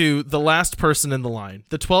 montage to the last person in the line.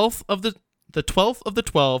 The 12th of the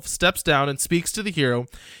 12 steps down and speaks to the hero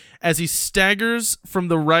as he staggers from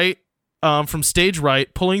the right, from stage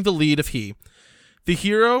right, pulling the lead of he. The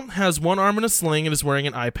hero has one arm in a sling and is wearing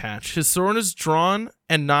an eye patch. His sword is drawn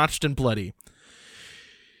and notched and bloody.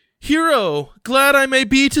 Hero, glad I may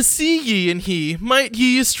be to see ye and he. Might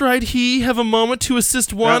ye astride he have a moment to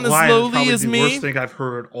assist one as lowly as me? That line is the worst thing I've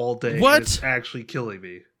heard all day. What? It's actually killing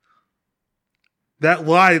me. That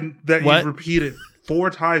line that you've repeated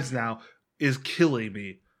 4 times now is killing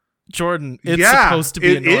me. Jordan, it's supposed to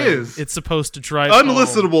be annoying. It is. It's supposed to drive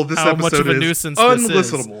unlistenable. This how episode much of a is nuisance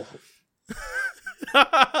unlistenable.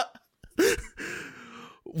 This is.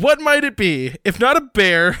 What might it be? If not a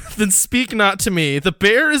bear, then speak not to me. The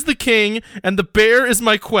bear is the king, and the bear is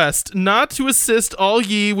my quest, not to assist all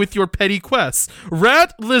ye with your petty quests.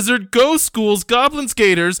 Rat, lizard, ghost schools, goblins,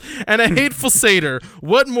 gators, and a hateful satyr.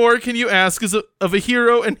 What more can you ask of a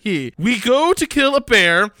hero and he? We go to kill a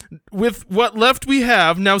bear with what left we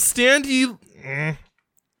have. Now stand ye...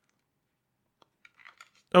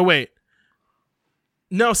 Oh, wait.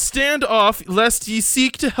 Now stand off, lest ye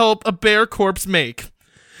seek to help a bear corpse make.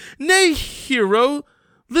 Nay, hero,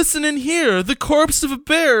 listen and hear. The corpse of a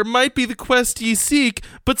bear might be the quest ye seek,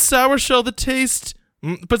 but sour shall the taste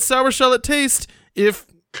But sour shall it taste if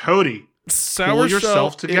Cody. Sour pull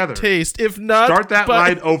yourself together. Taste if not. Start that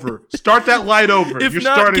line over. Start that line over. You're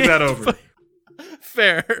starting that over.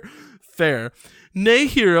 Fair. Nay,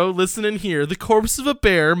 hero, listen and hear. The corpse of a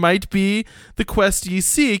bear might be the quest ye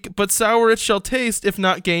seek, but sour it shall taste if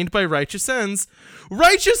not gained by righteous ends.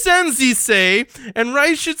 Righteous ends, ye say, and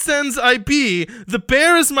righteous ends I be. The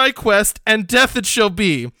bear is my quest, and death it shall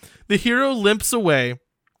be. The hero limps away.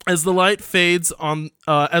 As the light fades,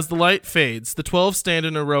 the 12 stand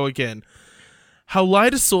in a row again. How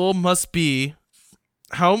light a soul must be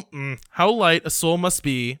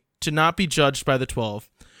to not be judged by the 12.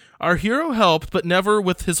 Our hero helped, but never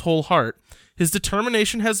with his whole heart. His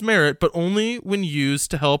determination has merit, but only when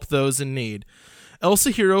used to help those in need. Else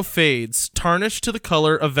a hero fades, tarnished to the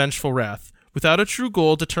color of vengeful wrath. Without a true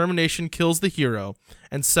goal, determination kills the hero,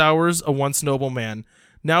 and sours a once noble man.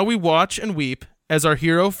 Now we watch and weep, as our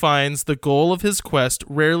hero finds the goal of his quest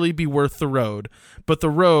rarely be worth the road, but the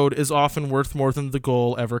road is often worth more than the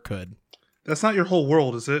goal ever could. That's not your whole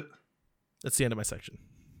world, is it? That's the end of my section.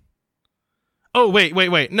 Oh, wait.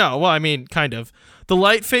 No, well, I mean, kind of. The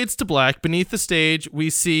light fades to black. Beneath the stage, we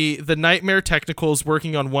see the Nightmare Technicals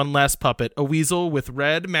working on one last puppet, a weasel with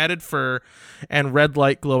red matted fur and red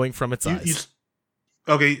light glowing from its eyes.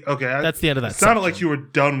 Okay. That's the end of that section. It sounded section. like you were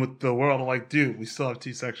done with the world. I'm like, dude, we still have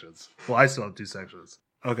 2 sections. Well, I still have 2 sections.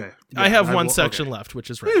 Okay. Yeah, I have one section left, which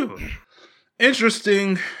is right.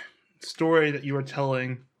 Interesting story that you were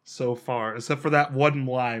telling so far, except for that one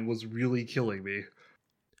line was really killing me.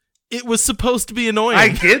 It was supposed to be annoying. I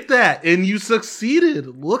get that, and you succeeded.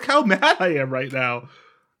 Look how mad I am right now.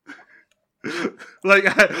 Like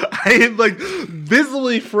I am like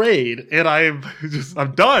visibly afraid, and I'm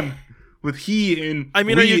done with he and. I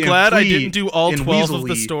mean, are you glad I didn't do all 12 of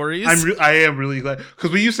the stories? I am really glad,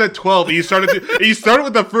 because when you said 12, and you started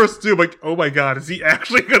with the first 2. I'm like, oh my god, is he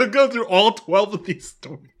actually gonna go through all 12 of these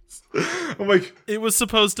stories? I'm like, it was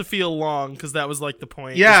supposed to feel long because that was like the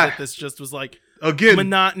point. Yeah, that this just was like. Again,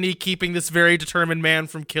 monotony, keeping this very determined man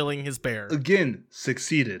from killing his bear. Again,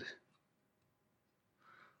 succeeded.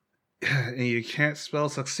 And you can't spell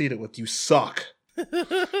succeeded with you suck.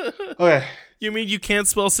 Okay. You mean you can't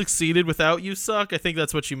spell succeeded without you suck? I think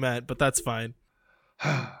that's what you meant, but that's fine.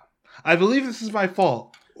 I believe this is my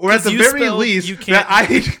fault. Or at the very least, that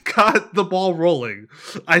I got the ball rolling.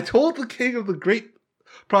 I told the king of the great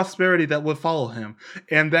prosperity that would follow him,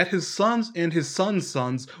 and that his sons and his sons'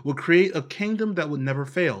 sons would create a kingdom that would never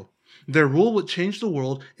fail. Their rule would change the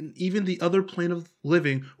world, and even the other plane of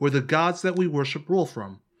living where the gods that we worship rule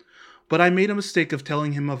from. But I made a mistake of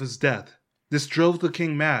telling him of his death. This drove the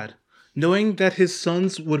king mad, knowing that his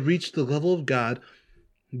sons would reach the level of God,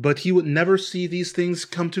 but he would never see these things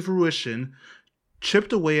come to fruition,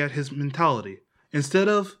 chipped away at his mentality. Instead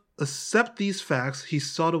of accept these facts, he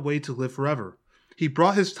sought a way to live forever. He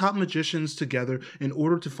brought his top magicians together in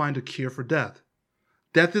order to find a cure for death.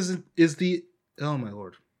 Death is the... Oh my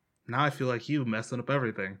lord. Now I feel like you messing up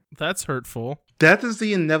everything. That's hurtful. Death is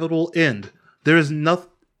the inevitable end. There is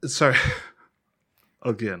nothing... Sorry.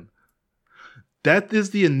 Again. Death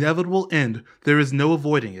is the inevitable end. There is no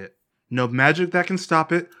avoiding it. No magic that can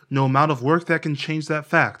stop it. No amount of work that can change that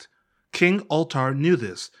fact. King Altar knew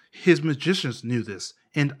this. His magicians knew this.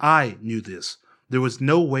 And I knew this. There was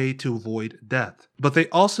no way to avoid death. But they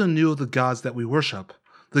also knew of the gods that we worship.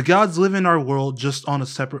 The gods live in our world just on a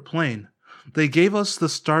separate plane. They gave us the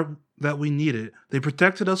start that we needed. They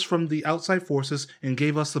protected us from the outside forces and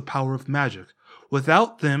gave us the power of magic.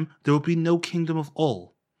 Without them, there would be no kingdom of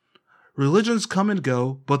Ul. Religions come and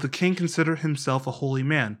go, but the king considered himself a holy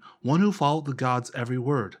man, one who followed the gods' every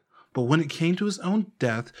word. But when it came to his own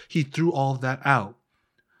death, he threw all of that out.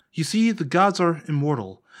 You see, the gods are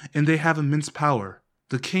immortal, and they have immense power.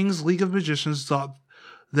 The king's League of Magicians thought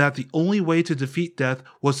that the only way to defeat death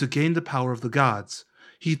was to gain the power of the gods.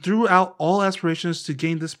 He threw out all aspirations to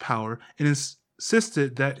gain this power and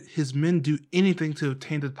insisted that his men do anything to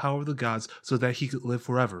obtain the power of the gods so that he could live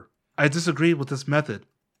forever. I disagreed with this method.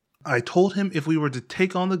 I told him if we were to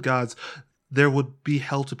take on the gods, there would be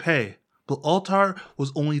hell to pay. But Altar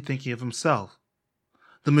was only thinking of himself.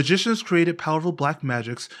 The magicians created powerful black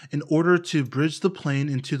magics in order to bridge the plane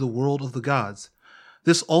into the world of the gods.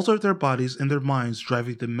 This altered their bodies and their minds,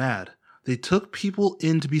 driving them mad. They took people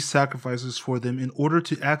in to be sacrifices for them in order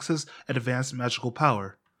to access advanced magical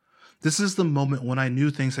power. This is the moment when I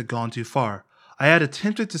knew things had gone too far. I had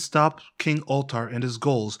attempted to stop King Altar and his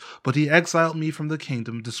goals, but he exiled me from the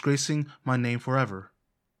kingdom, disgracing my name forever.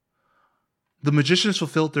 The magicians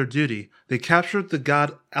fulfilled their duty. They captured the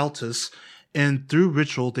god Altus, and through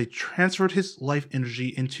ritual they transferred his life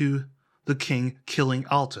energy into the king, killing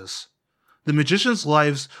Altus. The magicians'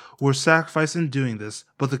 lives were sacrificed in doing this,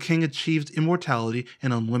 but the king achieved immortality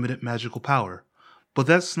and unlimited magical power. But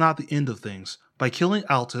that's not the end of things. By killing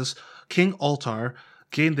Altus, King Altar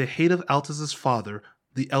gained the hate of Altus's father,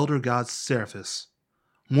 the elder god Seraphis.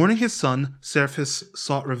 Mourning his son, Seraphis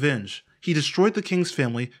sought revenge. He destroyed the king's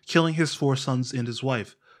family, killing his 4 sons and his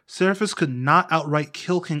wife. Seraphis could not outright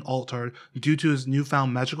kill King Altar due to his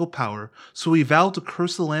newfound magical power, so he vowed to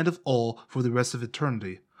curse the land of Ul for the rest of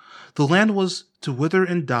eternity. The land was to wither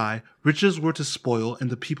and die, riches were to spoil, and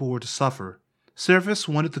the people were to suffer. Seraphis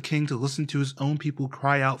wanted the king to listen to his own people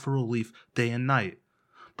cry out for relief day and night.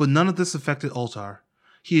 But none of this affected Altar.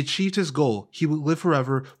 He achieved his goal. He would live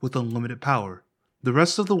forever with unlimited power. The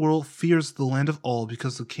rest of the world fears the land of Ul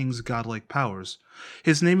because of the king's godlike powers.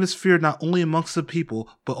 His name is feared not only amongst the people,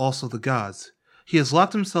 but also the gods. He has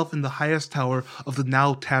locked himself in the highest tower of the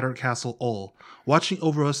now tattered castle Ul, watching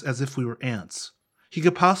over us as if we were ants. He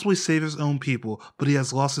could possibly save his own people, but he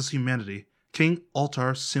has lost his humanity. King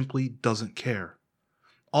Altar simply doesn't care.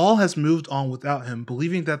 All has moved on without him,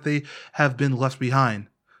 believing that they have been left behind.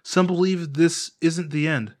 Some believe this isn't the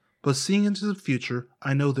end, but seeing into the future,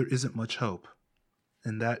 I know there isn't much hope.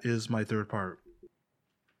 And that is my third part.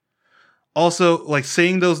 Also, like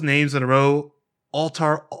saying those names in a row,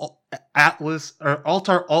 Altar, Atlas, or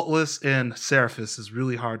Altar, Atlas, and Seraphis is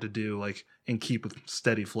really hard to do, like, and keep with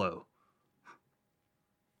steady flow.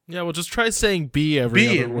 Yeah, well, just try saying B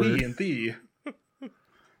every other word. B and B.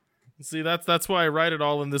 See, that's why I write it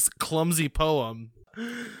all in this clumsy poem.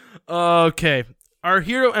 Okay. Our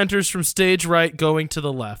hero enters from stage right, going to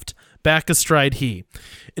the left. Back astride he.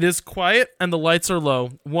 It is quiet, and the lights are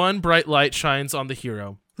low. One bright light shines on the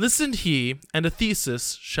hero. Listened he, and a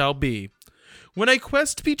thesis shall be. When a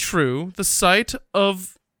quest be true, the sight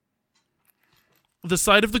of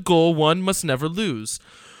the goal one must never lose.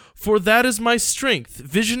 For that is my strength,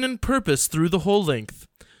 vision and purpose through the whole length.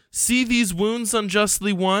 See these wounds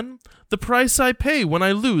unjustly won, the price I pay when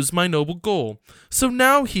I lose my noble goal. So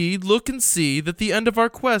now he, look and see that the end of our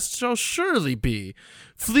quest shall surely be.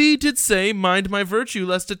 Flea did say, mind my virtue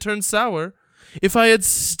lest it turn sour. If I had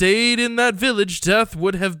stayed in that village, death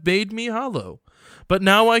would have made me hollow. But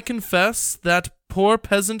now I confess that poor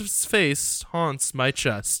peasant's face haunts my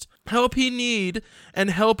chest. Help he need,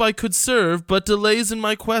 and help I could serve, but delays in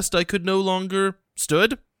my quest I could no longer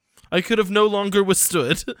I could have no longer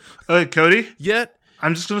withstood. Cody? Yet,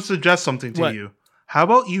 I'm just going to suggest something to you. How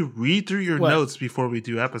about you read through your notes before we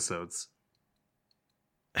do episodes?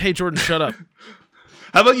 Hey, Jordan, shut up.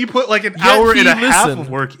 How about you put like an hour and a half of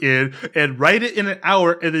work in and write it in an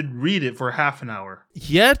hour and then read it for half an hour?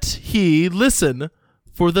 Yet he listen,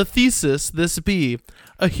 for the thesis this be,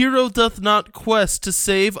 a hero doth not quest to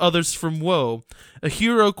save others from woe, a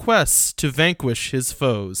hero quests to vanquish his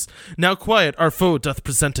foes. Now quiet, our foe doth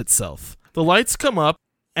present itself. The lights come up,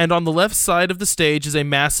 and on the left side of the stage is a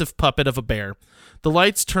massive puppet of a bear. The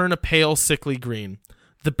lights turn a pale, sickly green.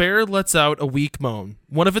 The bear lets out a weak moan.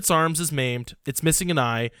 One of its arms is maimed, it's missing an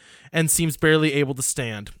eye, and seems barely able to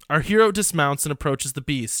stand. Our hero dismounts and approaches the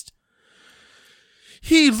beast.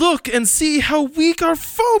 He, look and see how weak our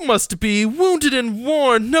foe must be, wounded and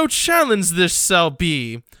worn, no challenge this shall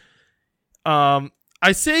be.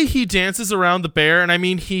 I say he dances around the bear, and I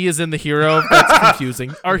mean he is in the hero. That's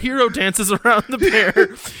confusing. Our hero dances around the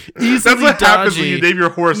bear, easily That's what dodging. happens when you name your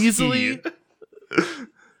horse easily.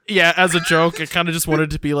 Yeah, as a joke, I kind of just wanted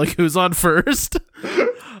to be like, who's on first?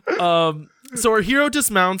 So our hero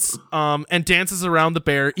dismounts and dances around the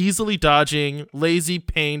bear, easily dodging lazy,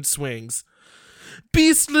 pained swings.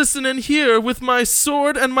 Beast, listen and hear, with my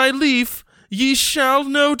sword and my leaf, ye shall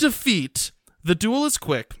know defeat. The duel is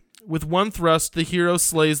quick. With one thrust, the hero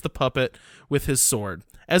slays the puppet with his sword.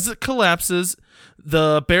 As it collapses,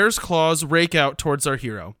 the bear's claws rake out towards our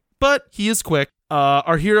hero. But he is quick.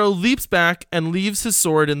 Our hero leaps back and leaves his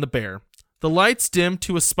sword in the bear. The lights dim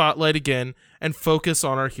to a spotlight again and focus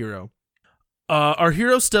on our hero. Our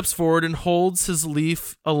hero steps forward and holds his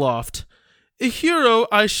leaf aloft. A hero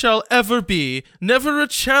I shall ever be. Never a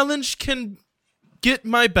challenge can get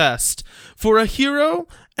my best. For a hero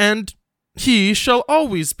and he shall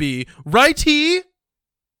always be. Right he?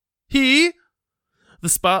 He? The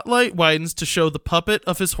spotlight widens to show the puppet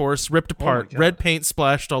of his horse ripped apart, red paint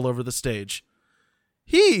splashed all over the stage.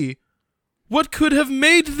 He? What could have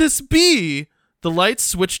made this be? The lights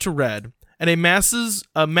switch to red, and a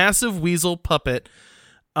massive weasel puppet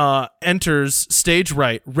enters stage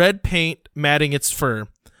right, red paint matting its fur.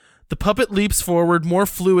 The puppet leaps forward, more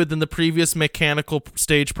fluid than the previous mechanical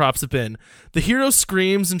stage props have been. The hero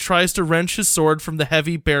screams and tries to wrench his sword from the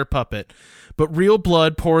heavy bear puppet, but real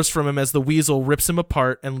blood pours from him as the weasel rips him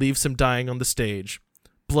apart and leaves him dying on the stage.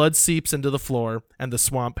 blood seeps into the floor, and the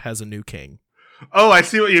swamp has a new king. Oh, I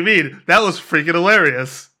see what you mean. That was freaking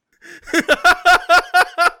hilarious.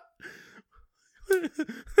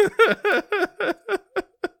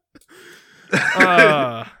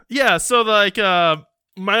 Yeah, so like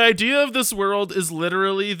my idea of this world is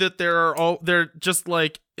literally that there just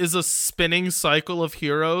like is a spinning cycle of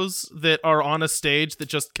heroes that are on a stage that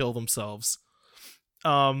just kill themselves.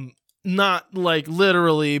 Not like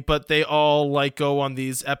literally, but they all like go on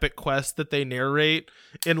these epic quests that they narrate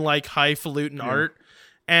in like highfalutin art.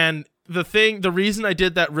 And the reason I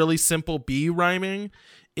did that really simple B rhyming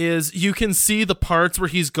is you can see the parts where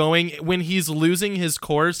he's going when he's losing his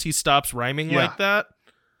course, he stops rhyming like that.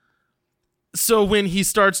 So when he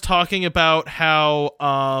starts talking about how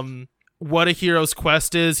what a hero's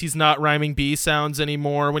quest is, he's not rhyming B sounds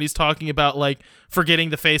anymore. When he's talking about like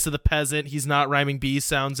forgetting the face of the peasant, he's not rhyming B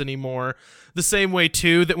sounds anymore. The same way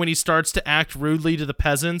too that when he starts to act rudely to the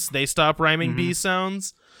peasants, they stop rhyming B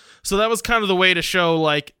sounds. So that was kind of the way to show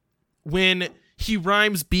like when he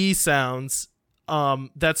rhymes B sounds,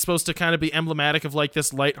 that's supposed to kind of be emblematic of like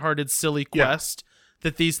this lighthearted, silly quest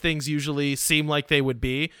that these things usually seem like they would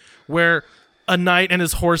be, where a knight and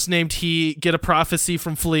his horse named He get a prophecy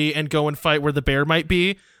from Flea and go and fight where the bear might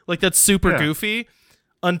be. Like that's super goofy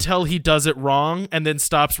until he does it wrong and then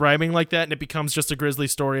stops rhyming like that, and it becomes just a grisly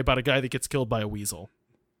story about a guy that gets killed by a weasel.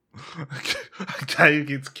 A guy who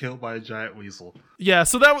gets killed by a giant weasel. Yeah,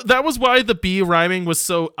 so that was why the B rhyming was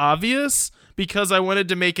so obvious, because I wanted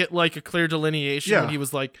to make it like a clear delineation when he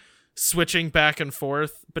was like switching back and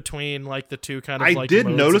forth between like the two kind of I like did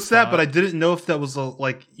notice that, thought. but I didn't know if that was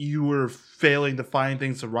like you were failing to find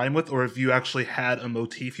things to rhyme with, or if you actually had a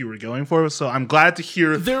motif you were going for. So I'm glad to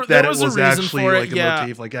hear that it was actually like a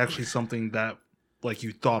motif, like actually something that like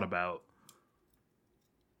you thought about.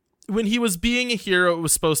 When he was being a hero, it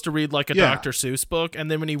was supposed to read like a Dr. Seuss book, and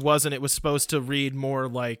then when he wasn't, it was supposed to read more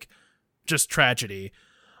like just tragedy,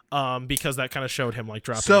 because that kind of showed him like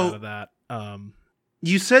dropping out of that.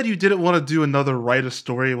 You said you didn't want to do another write a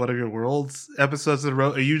story, one of your worlds episodes in a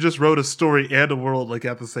row. You just wrote a story and a world like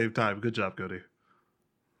at the same time. Good job, Cody.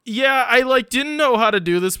 Yeah, I like didn't know how to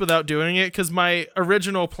do this without doing it, because my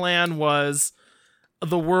original plan was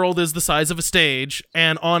the world is the size of a stage,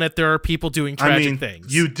 and on it there are people doing tragic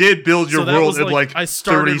things. You did build your world in like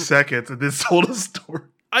 30 seconds and then told a story.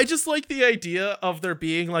 I just like the idea of there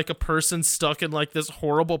being like a person stuck in like this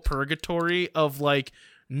horrible purgatory of like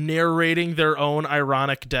narrating their own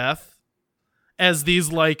ironic death as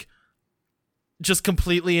these like just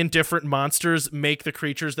completely indifferent monsters make the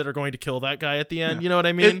creatures that are going to kill that guy at the end. You know what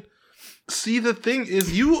I mean? See, the thing is,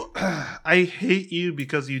 I hate you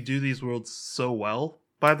because you do these worlds so well,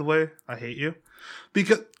 by the way. I hate you.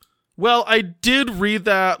 Because... Well, I did read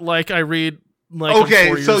that like I read like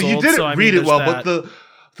okay, so you didn't read it well, but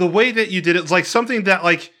the way that you did it is like something that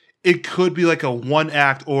like it could be like a one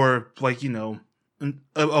act or like, you know,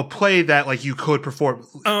 a play that like you could perform.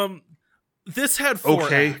 This had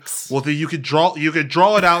 4 acts. Well, then you could draw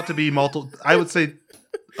it out to be multiple. I would say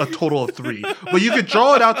a total of 3, but you could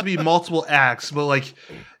draw it out to be multiple acts. But like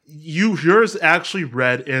yours actually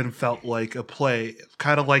read and felt like a play,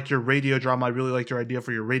 kind of like your radio drama. I really liked your idea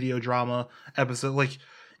for your radio drama episode. Like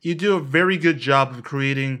you do a very good job of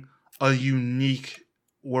creating a unique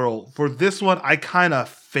world. For this one, I kind of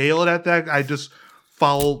failed at that. I just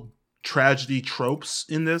followed tragedy tropes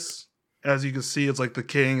in this. As you can see, it's like the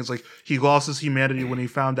king, it's like he lost his humanity when he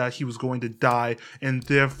found out he was going to die, and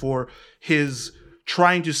therefore his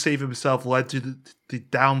trying to save himself led to the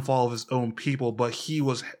downfall of his own people, but he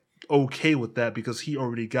was okay with that because he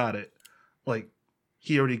already got it. Like,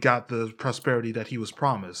 he already got the prosperity that he was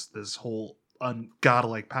promised, this whole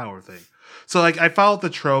godlike power thing. So, like, I followed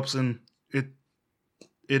the tropes, and it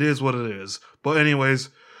is what it is. But anyways,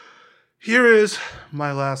 here is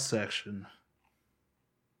my last section.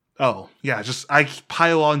 Oh, yeah, just I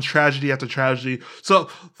pile on tragedy after tragedy. So,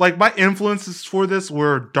 like, my influences for this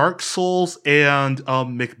were Dark Souls and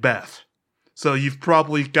Macbeth. So you've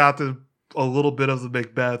probably got a little bit of the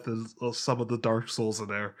Macbeth and some of the Dark Souls in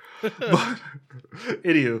there. But,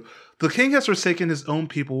 anywho, the king has forsaken his own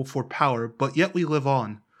people for power, but yet we live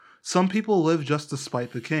on. Some people live just to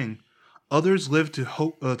spite the king. Others live to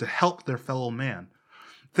help their fellow man.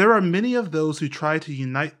 There are many of those who try to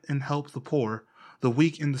unite and help the poor, the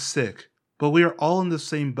weak and the sick, but we are all in the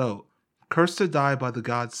same boat, cursed to die by the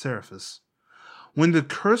god Seraphis. When the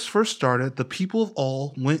curse first started, the people of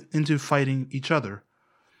all went into fighting each other.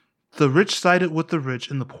 The rich sided with the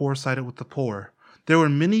rich and the poor sided with the poor. There were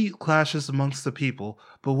many clashes amongst the people,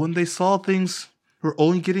 but when they saw things were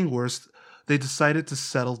only getting worse, they decided to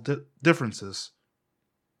settle differences.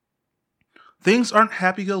 Things aren't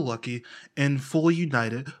happy-go-lucky and fully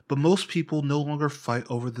united, but most people no longer fight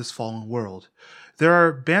over this fallen world. There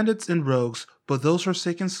are bandits and rogues, but those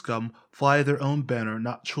forsaken scum fly their own banner,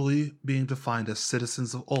 not truly being defined as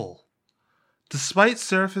citizens of Ol. Despite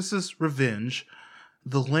Seraphis' revenge,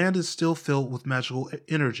 the land is still filled with magical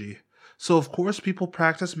energy, so of course people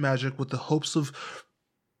practice magic with the hopes of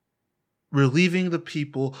relieving the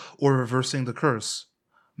people or reversing the curse.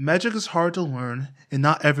 Magic is hard to learn, and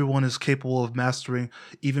not everyone is capable of mastering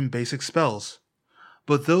even basic spells.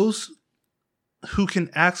 But those who can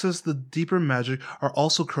access the deeper magic are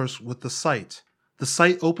also cursed with the sight. The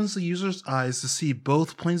sight opens the user's eyes to see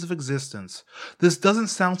both planes of existence. This doesn't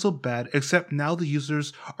sound so bad, except now the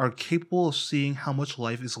users are capable of seeing how much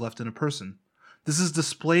life is left in a person. This is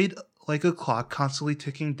displayed like a clock constantly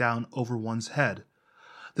ticking down over one's head.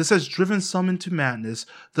 This has driven some into madness,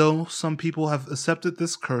 though some people have accepted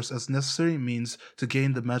this curse as necessary means to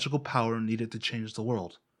gain the magical power needed to change the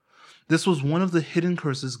world. This was one of the hidden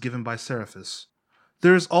curses given by Seraphis.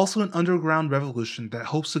 There is also an underground revolution that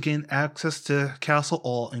hopes to gain access to Castle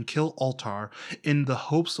Ol and kill Altar in the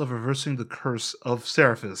hopes of reversing the curse of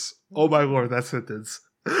Seraphis. Oh my lord, that sentence.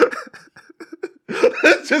 I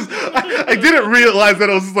didn't realize that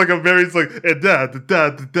it was just like a very,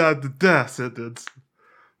 sentence.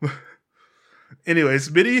 Anyways,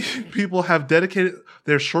 many people have dedicated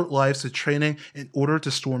their short lives to training in order to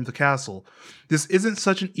storm the castle. This isn't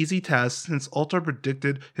such an easy task since Altar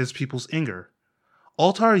predicted his people's anger.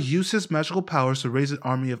 Altar used his magical powers to raise an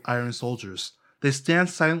army of iron soldiers. They stand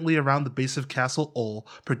silently around the base of Castle Ol,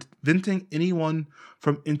 preventing anyone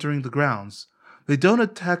from entering the grounds. They don't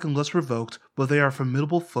attack unless provoked, but they are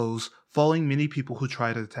formidable foes, falling many people who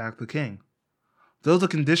try to attack the king. Though the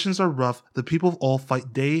conditions are rough, the people of Ol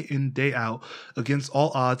fight day in, day out against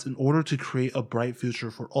all odds in order to create a bright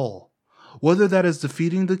future for all. Whether that is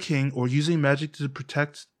defeating the king or using magic to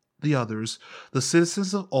protect the others, the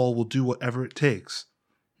citizens of Ol will do whatever it takes.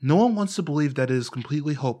 No one wants to believe that it is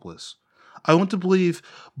completely hopeless. I want to believe,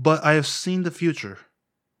 but I have seen the future.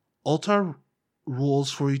 Altar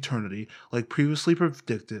rules for eternity, like previously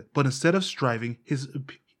predicted, but instead of striving,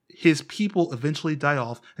 his people eventually die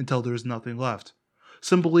off until there is nothing left.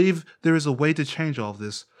 Some believe there is a way to change all of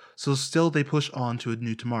this, so still they push on to a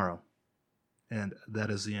new tomorrow. And that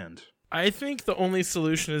is the end. I think the only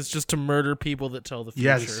solution is just to murder people that tell the future.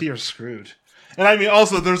 Yeah, see, you're screwed. And I mean,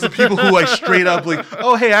 also, there's the people who like straight up like,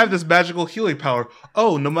 oh, hey, I have this magical healing power.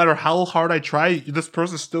 Oh, no matter how hard I try, this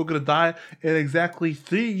person's still going to die in exactly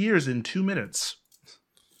 3 years and 2 minutes.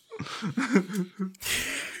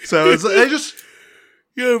 So it's I just...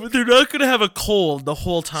 Yeah, but they're not going to have a cold the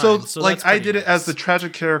whole time. So like, I did it as the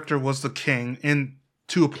tragic character was the king, and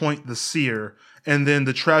to a point, the seer. And then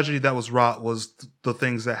the tragedy that was wrought was the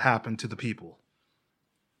things that happened to the people.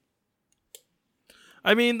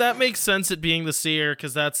 I mean, that makes sense, it being the seer,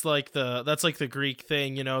 because that's like the Greek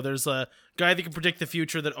thing. You know, there's a guy that can predict the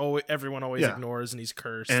future that everyone always ignores, and he's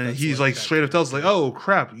cursed. And he's like straight up tells like, "Oh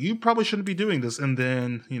crap, you probably shouldn't be doing this." And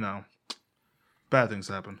then bad things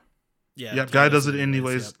happen. Yeah, guy does it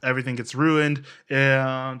anyways. Yep. Everything gets ruined,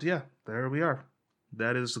 and yeah, there we are.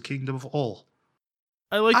 That is the kingdom of Ol.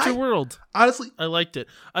 I liked your world. Honestly, I liked it.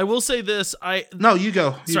 I will say this. No, you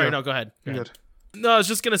go. No, go ahead. Go ahead. No, I was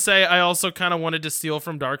just gonna say I also kind of wanted to steal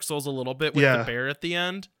from Dark Souls a little bit with the bear at the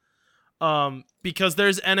end, because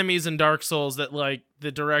there's enemies in Dark Souls that like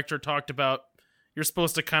the director talked about. You're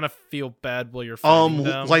supposed to kind of feel bad while you're fighting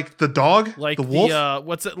them. Like the dog, like the wolf.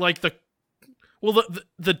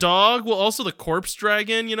 The dog. Well, also the corpse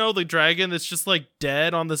dragon. You know, the dragon that's just like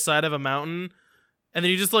dead on the side of a mountain. And then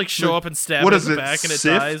you just like show up and stab it in the back and it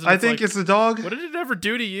dies. And I think it's the dog. What did it ever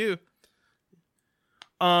do to you?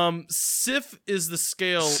 Sif is the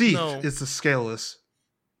scale. Seath is the scaleless.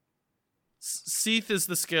 Seath is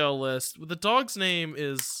the scaleless. The dog's name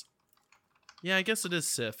is. Yeah, I guess it is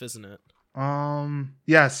Sif, isn't it?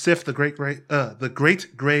 Yeah, Sif, the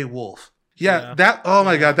great gray wolf. Yeah, that. Oh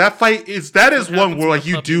my god, that fight is one where like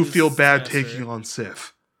you do feel bad taking on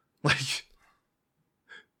Sif, like.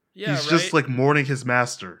 Yeah, he's just like mourning his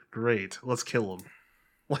master. Great, let's kill him.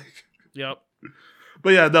 Like, yep. But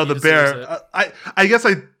yeah, no, the bear. I guess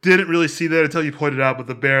I didn't really see that until you pointed out. But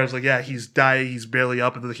the bear is like, yeah, he's dying. He's barely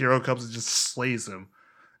up, and then the hero comes and just slays him.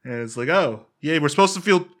 And it's like, oh, yeah, we're supposed to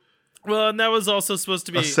feel. Well, and that was also supposed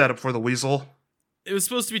to be a setup for the weasel. It was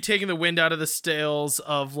supposed to be taking the wind out of the sails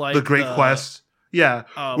of like the great quest. Yeah,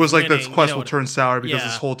 was like this quest will turn sour because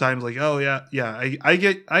this whole time like, oh yeah, I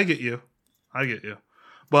get you.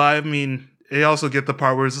 But I mean, they also get the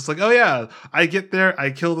part where it's just like, oh yeah, I get there,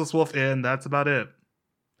 I kill this wolf, and that's about it.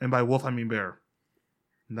 And by wolf, I mean bear.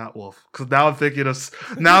 Not wolf. Because now I'm thinking of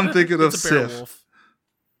Sif. Wolf.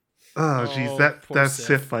 Oh, jeez, that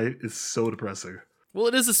Sif fight is so depressing. Well,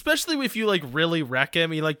 it is, especially if you like really wreck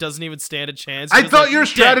him. He like doesn't even stand a chance. I thought your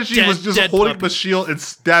strategy was just holding the shield and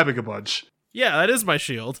stabbing a bunch. Yeah, that is my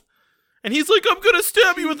shield. And he's like, I'm gonna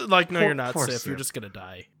stab you with it. Like, no, you're not, Sif. You're just gonna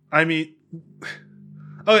die. I mean,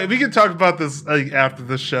 okay, we can talk about this after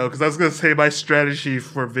the show, because I was gonna say my strategy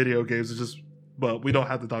for video games is just, but we don't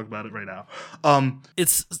have to talk about it right now.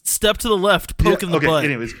 It's step to the left, poke in the butt.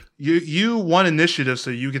 Anyways, you won initiative,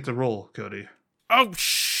 so you get to roll, Cody. Oh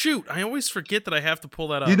shoot! I always forget that I have to pull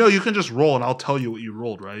that up. You know, you can just roll, and I'll tell you what you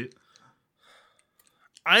rolled, right?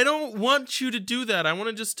 I don't want you to do that. I want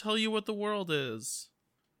to just tell you what the world is.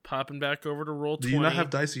 Popping back over to roll 20. Do you not have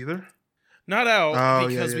dice either? Not out,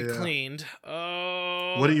 because we cleaned.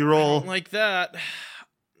 Oh, what do you roll? I don't like that.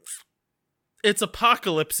 It's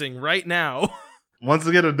apocalypsing right now. Once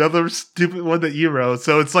again, another stupid one that you wrote.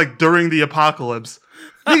 So it's like during the apocalypse.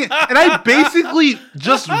 And I basically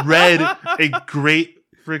just read a great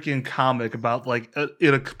freaking comic about like it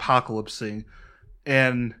apocalypsing.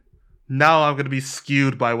 And now I'm going to be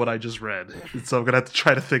skewed by what I just read. So I'm going to have to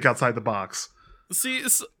try to think outside the box. See,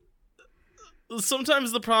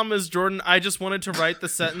 sometimes the problem is, Jordan, I just wanted to write the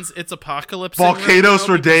sentence, it's apocalypse. Volcanoes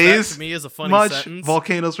for days? That to me is a funny sentence.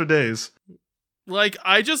 Volcanoes for days. Like,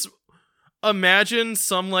 I just imagine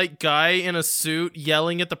some, like, guy in a suit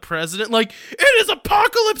yelling at the president, like, it is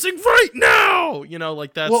apocalypsing right now! You know,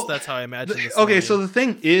 like, that's how I imagine this. Okay, so the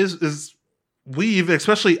thing is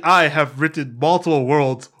especially I, have written multiple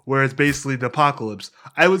worlds where it's basically the apocalypse.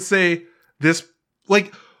 I would say this,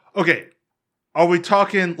 like, okay, are we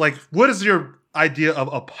talking, like, what is your idea of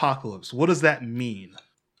apocalypse? What does that mean?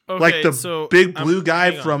 Okay, like the big blue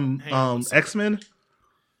guy from X-Men?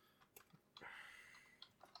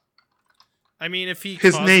 I mean, if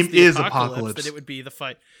his name is Apocalypse, then it would be the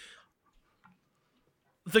fight.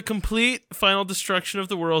 The complete final destruction of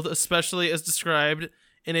the world, especially as described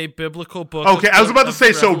in a biblical book. Okay, I was about to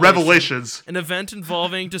say, so Revelations. An event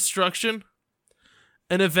involving destruction.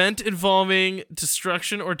 An event involving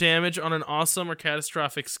destruction or damage on an awesome or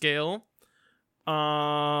catastrophic scale.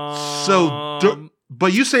 But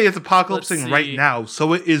you say it's apocalypsing right now,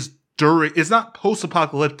 so it is during. It's not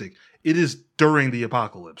post-apocalyptic. It is during the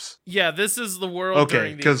apocalypse. Yeah, this is the world.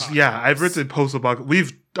 Okay, because I've written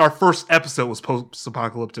post-apocalyptic. Our first episode was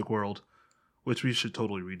post-apocalyptic world, which we should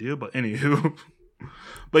totally redo. But anywho,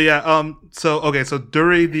 but yeah. So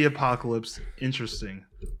during the apocalypse, interesting.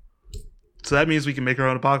 So that means we can make our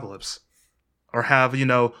own apocalypse, or have a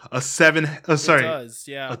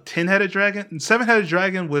 10-headed dragon, 7-headed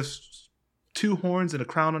dragon with 2 horns and a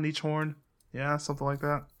crown on each horn. Yeah, something like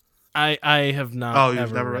that. I have not. Oh,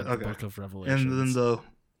 you've never read the Book of Revelations. And then the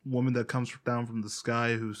woman that comes down from the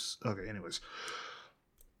sky, who's okay. Anyways,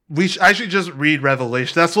 I should just read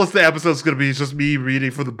Revelation. That's what the episode's going to be. It's just me reading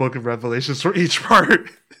from the Book of Revelations for each part.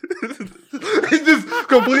 It's just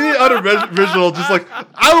completely unoriginal. Just like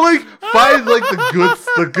I find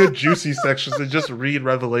the good juicy sections and just read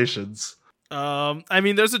Revelations. I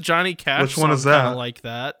mean, there's a Johnny Cash. Which one is that? Like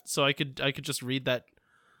that, so I could just read that.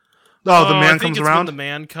 Oh, the man comes around. When the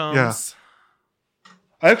man comes. Yeah.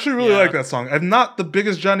 I actually really like that song. I'm not the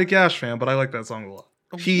biggest Johnny Cash fan, but I like that song a lot.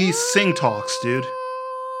 He sing talks, dude.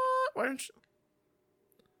 Why don't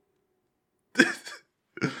you?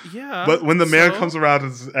 Yeah. But when the man comes around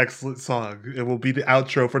is an excellent song. It will be the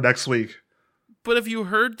outro for next week. But have you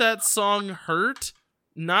heard that song "Hurt"?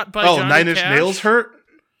 Not by Johnny 9 Inch Cash? Nails "Hurt"?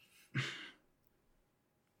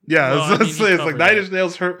 Yeah, it's like 9 Inch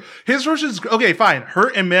Nails "Hurt." His version's okay, fine.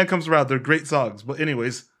 "Hurt" and "Man Comes Around," they're great songs. But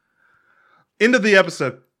anyways, end of the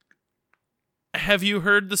episode. Have you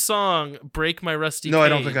heard the song "Break My Rusty Cage"? No, I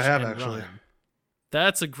don't think I have actually. Run?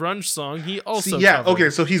 That's a grunge song. He also covered. Okay,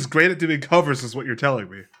 so he's great at doing covers, is what you're telling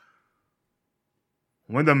me.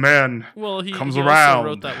 When the man comes he around, also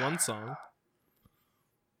wrote that one song.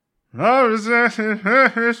 He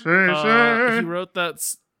wrote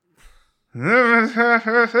that.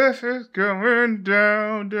 Going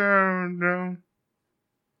down, down, down.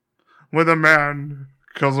 When the man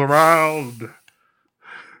comes around.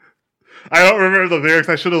 I don't remember the lyrics.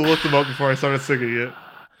 I should have looked them up before I started singing it.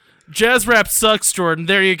 Jazz rap sucks, Jordan.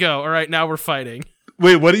 There you go. All right, now we're fighting.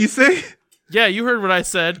 Wait, what did you say? Yeah, you heard what I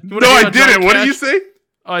said. No, I didn't. What did you say?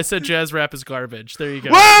 Oh, I said jazz rap is garbage. There you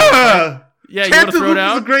go. Whoa! Yeah, you want to throw it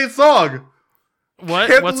out? Is a great song.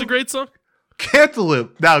 What? What's a great song?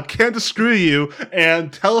 Cantaloupe. Now, can't screw you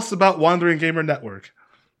and tell us about Wandering Gamer Network.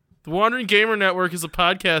 The Wandering Gamer Network is a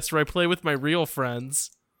podcast where I play with my real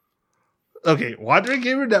friends. Okay, Wandering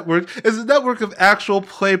Gamer Network is a network of actual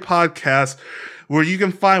play podcasts where you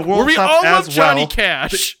can find World we Cup all as love Johnny well.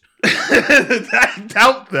 Cash. I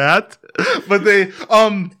doubt that, but they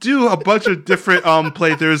do a bunch of different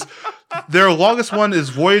playthroughs. Their longest one is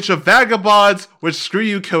Voyage of Vagabonds, which screw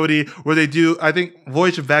you, Cody, where they do, I think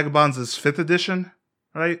Voyage of Vagabonds is 5th edition,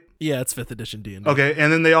 right? Yeah, it's 5th edition D&D. Okay,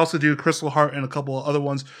 and then they also do Crystal Heart and a couple of other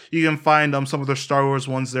ones. You can find some of their Star Wars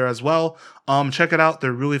ones there as well. Check it out.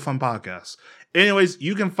 They're really fun podcasts. Anyways,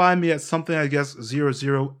 you can find me at something, I guess,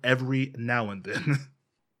 00 every now and then.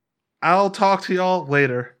 I'll talk to y'all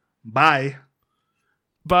later. Bye.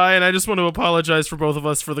 Bye, and I just want to apologize for both of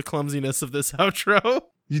us for the clumsiness of this outro.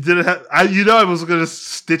 You didn't have, I was going to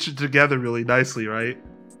stitch it together really nicely, right?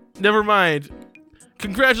 Never mind.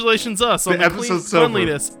 Congratulations us on the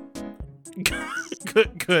cleanliness.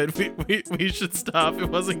 Good. We should stop. It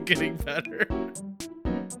wasn't getting better.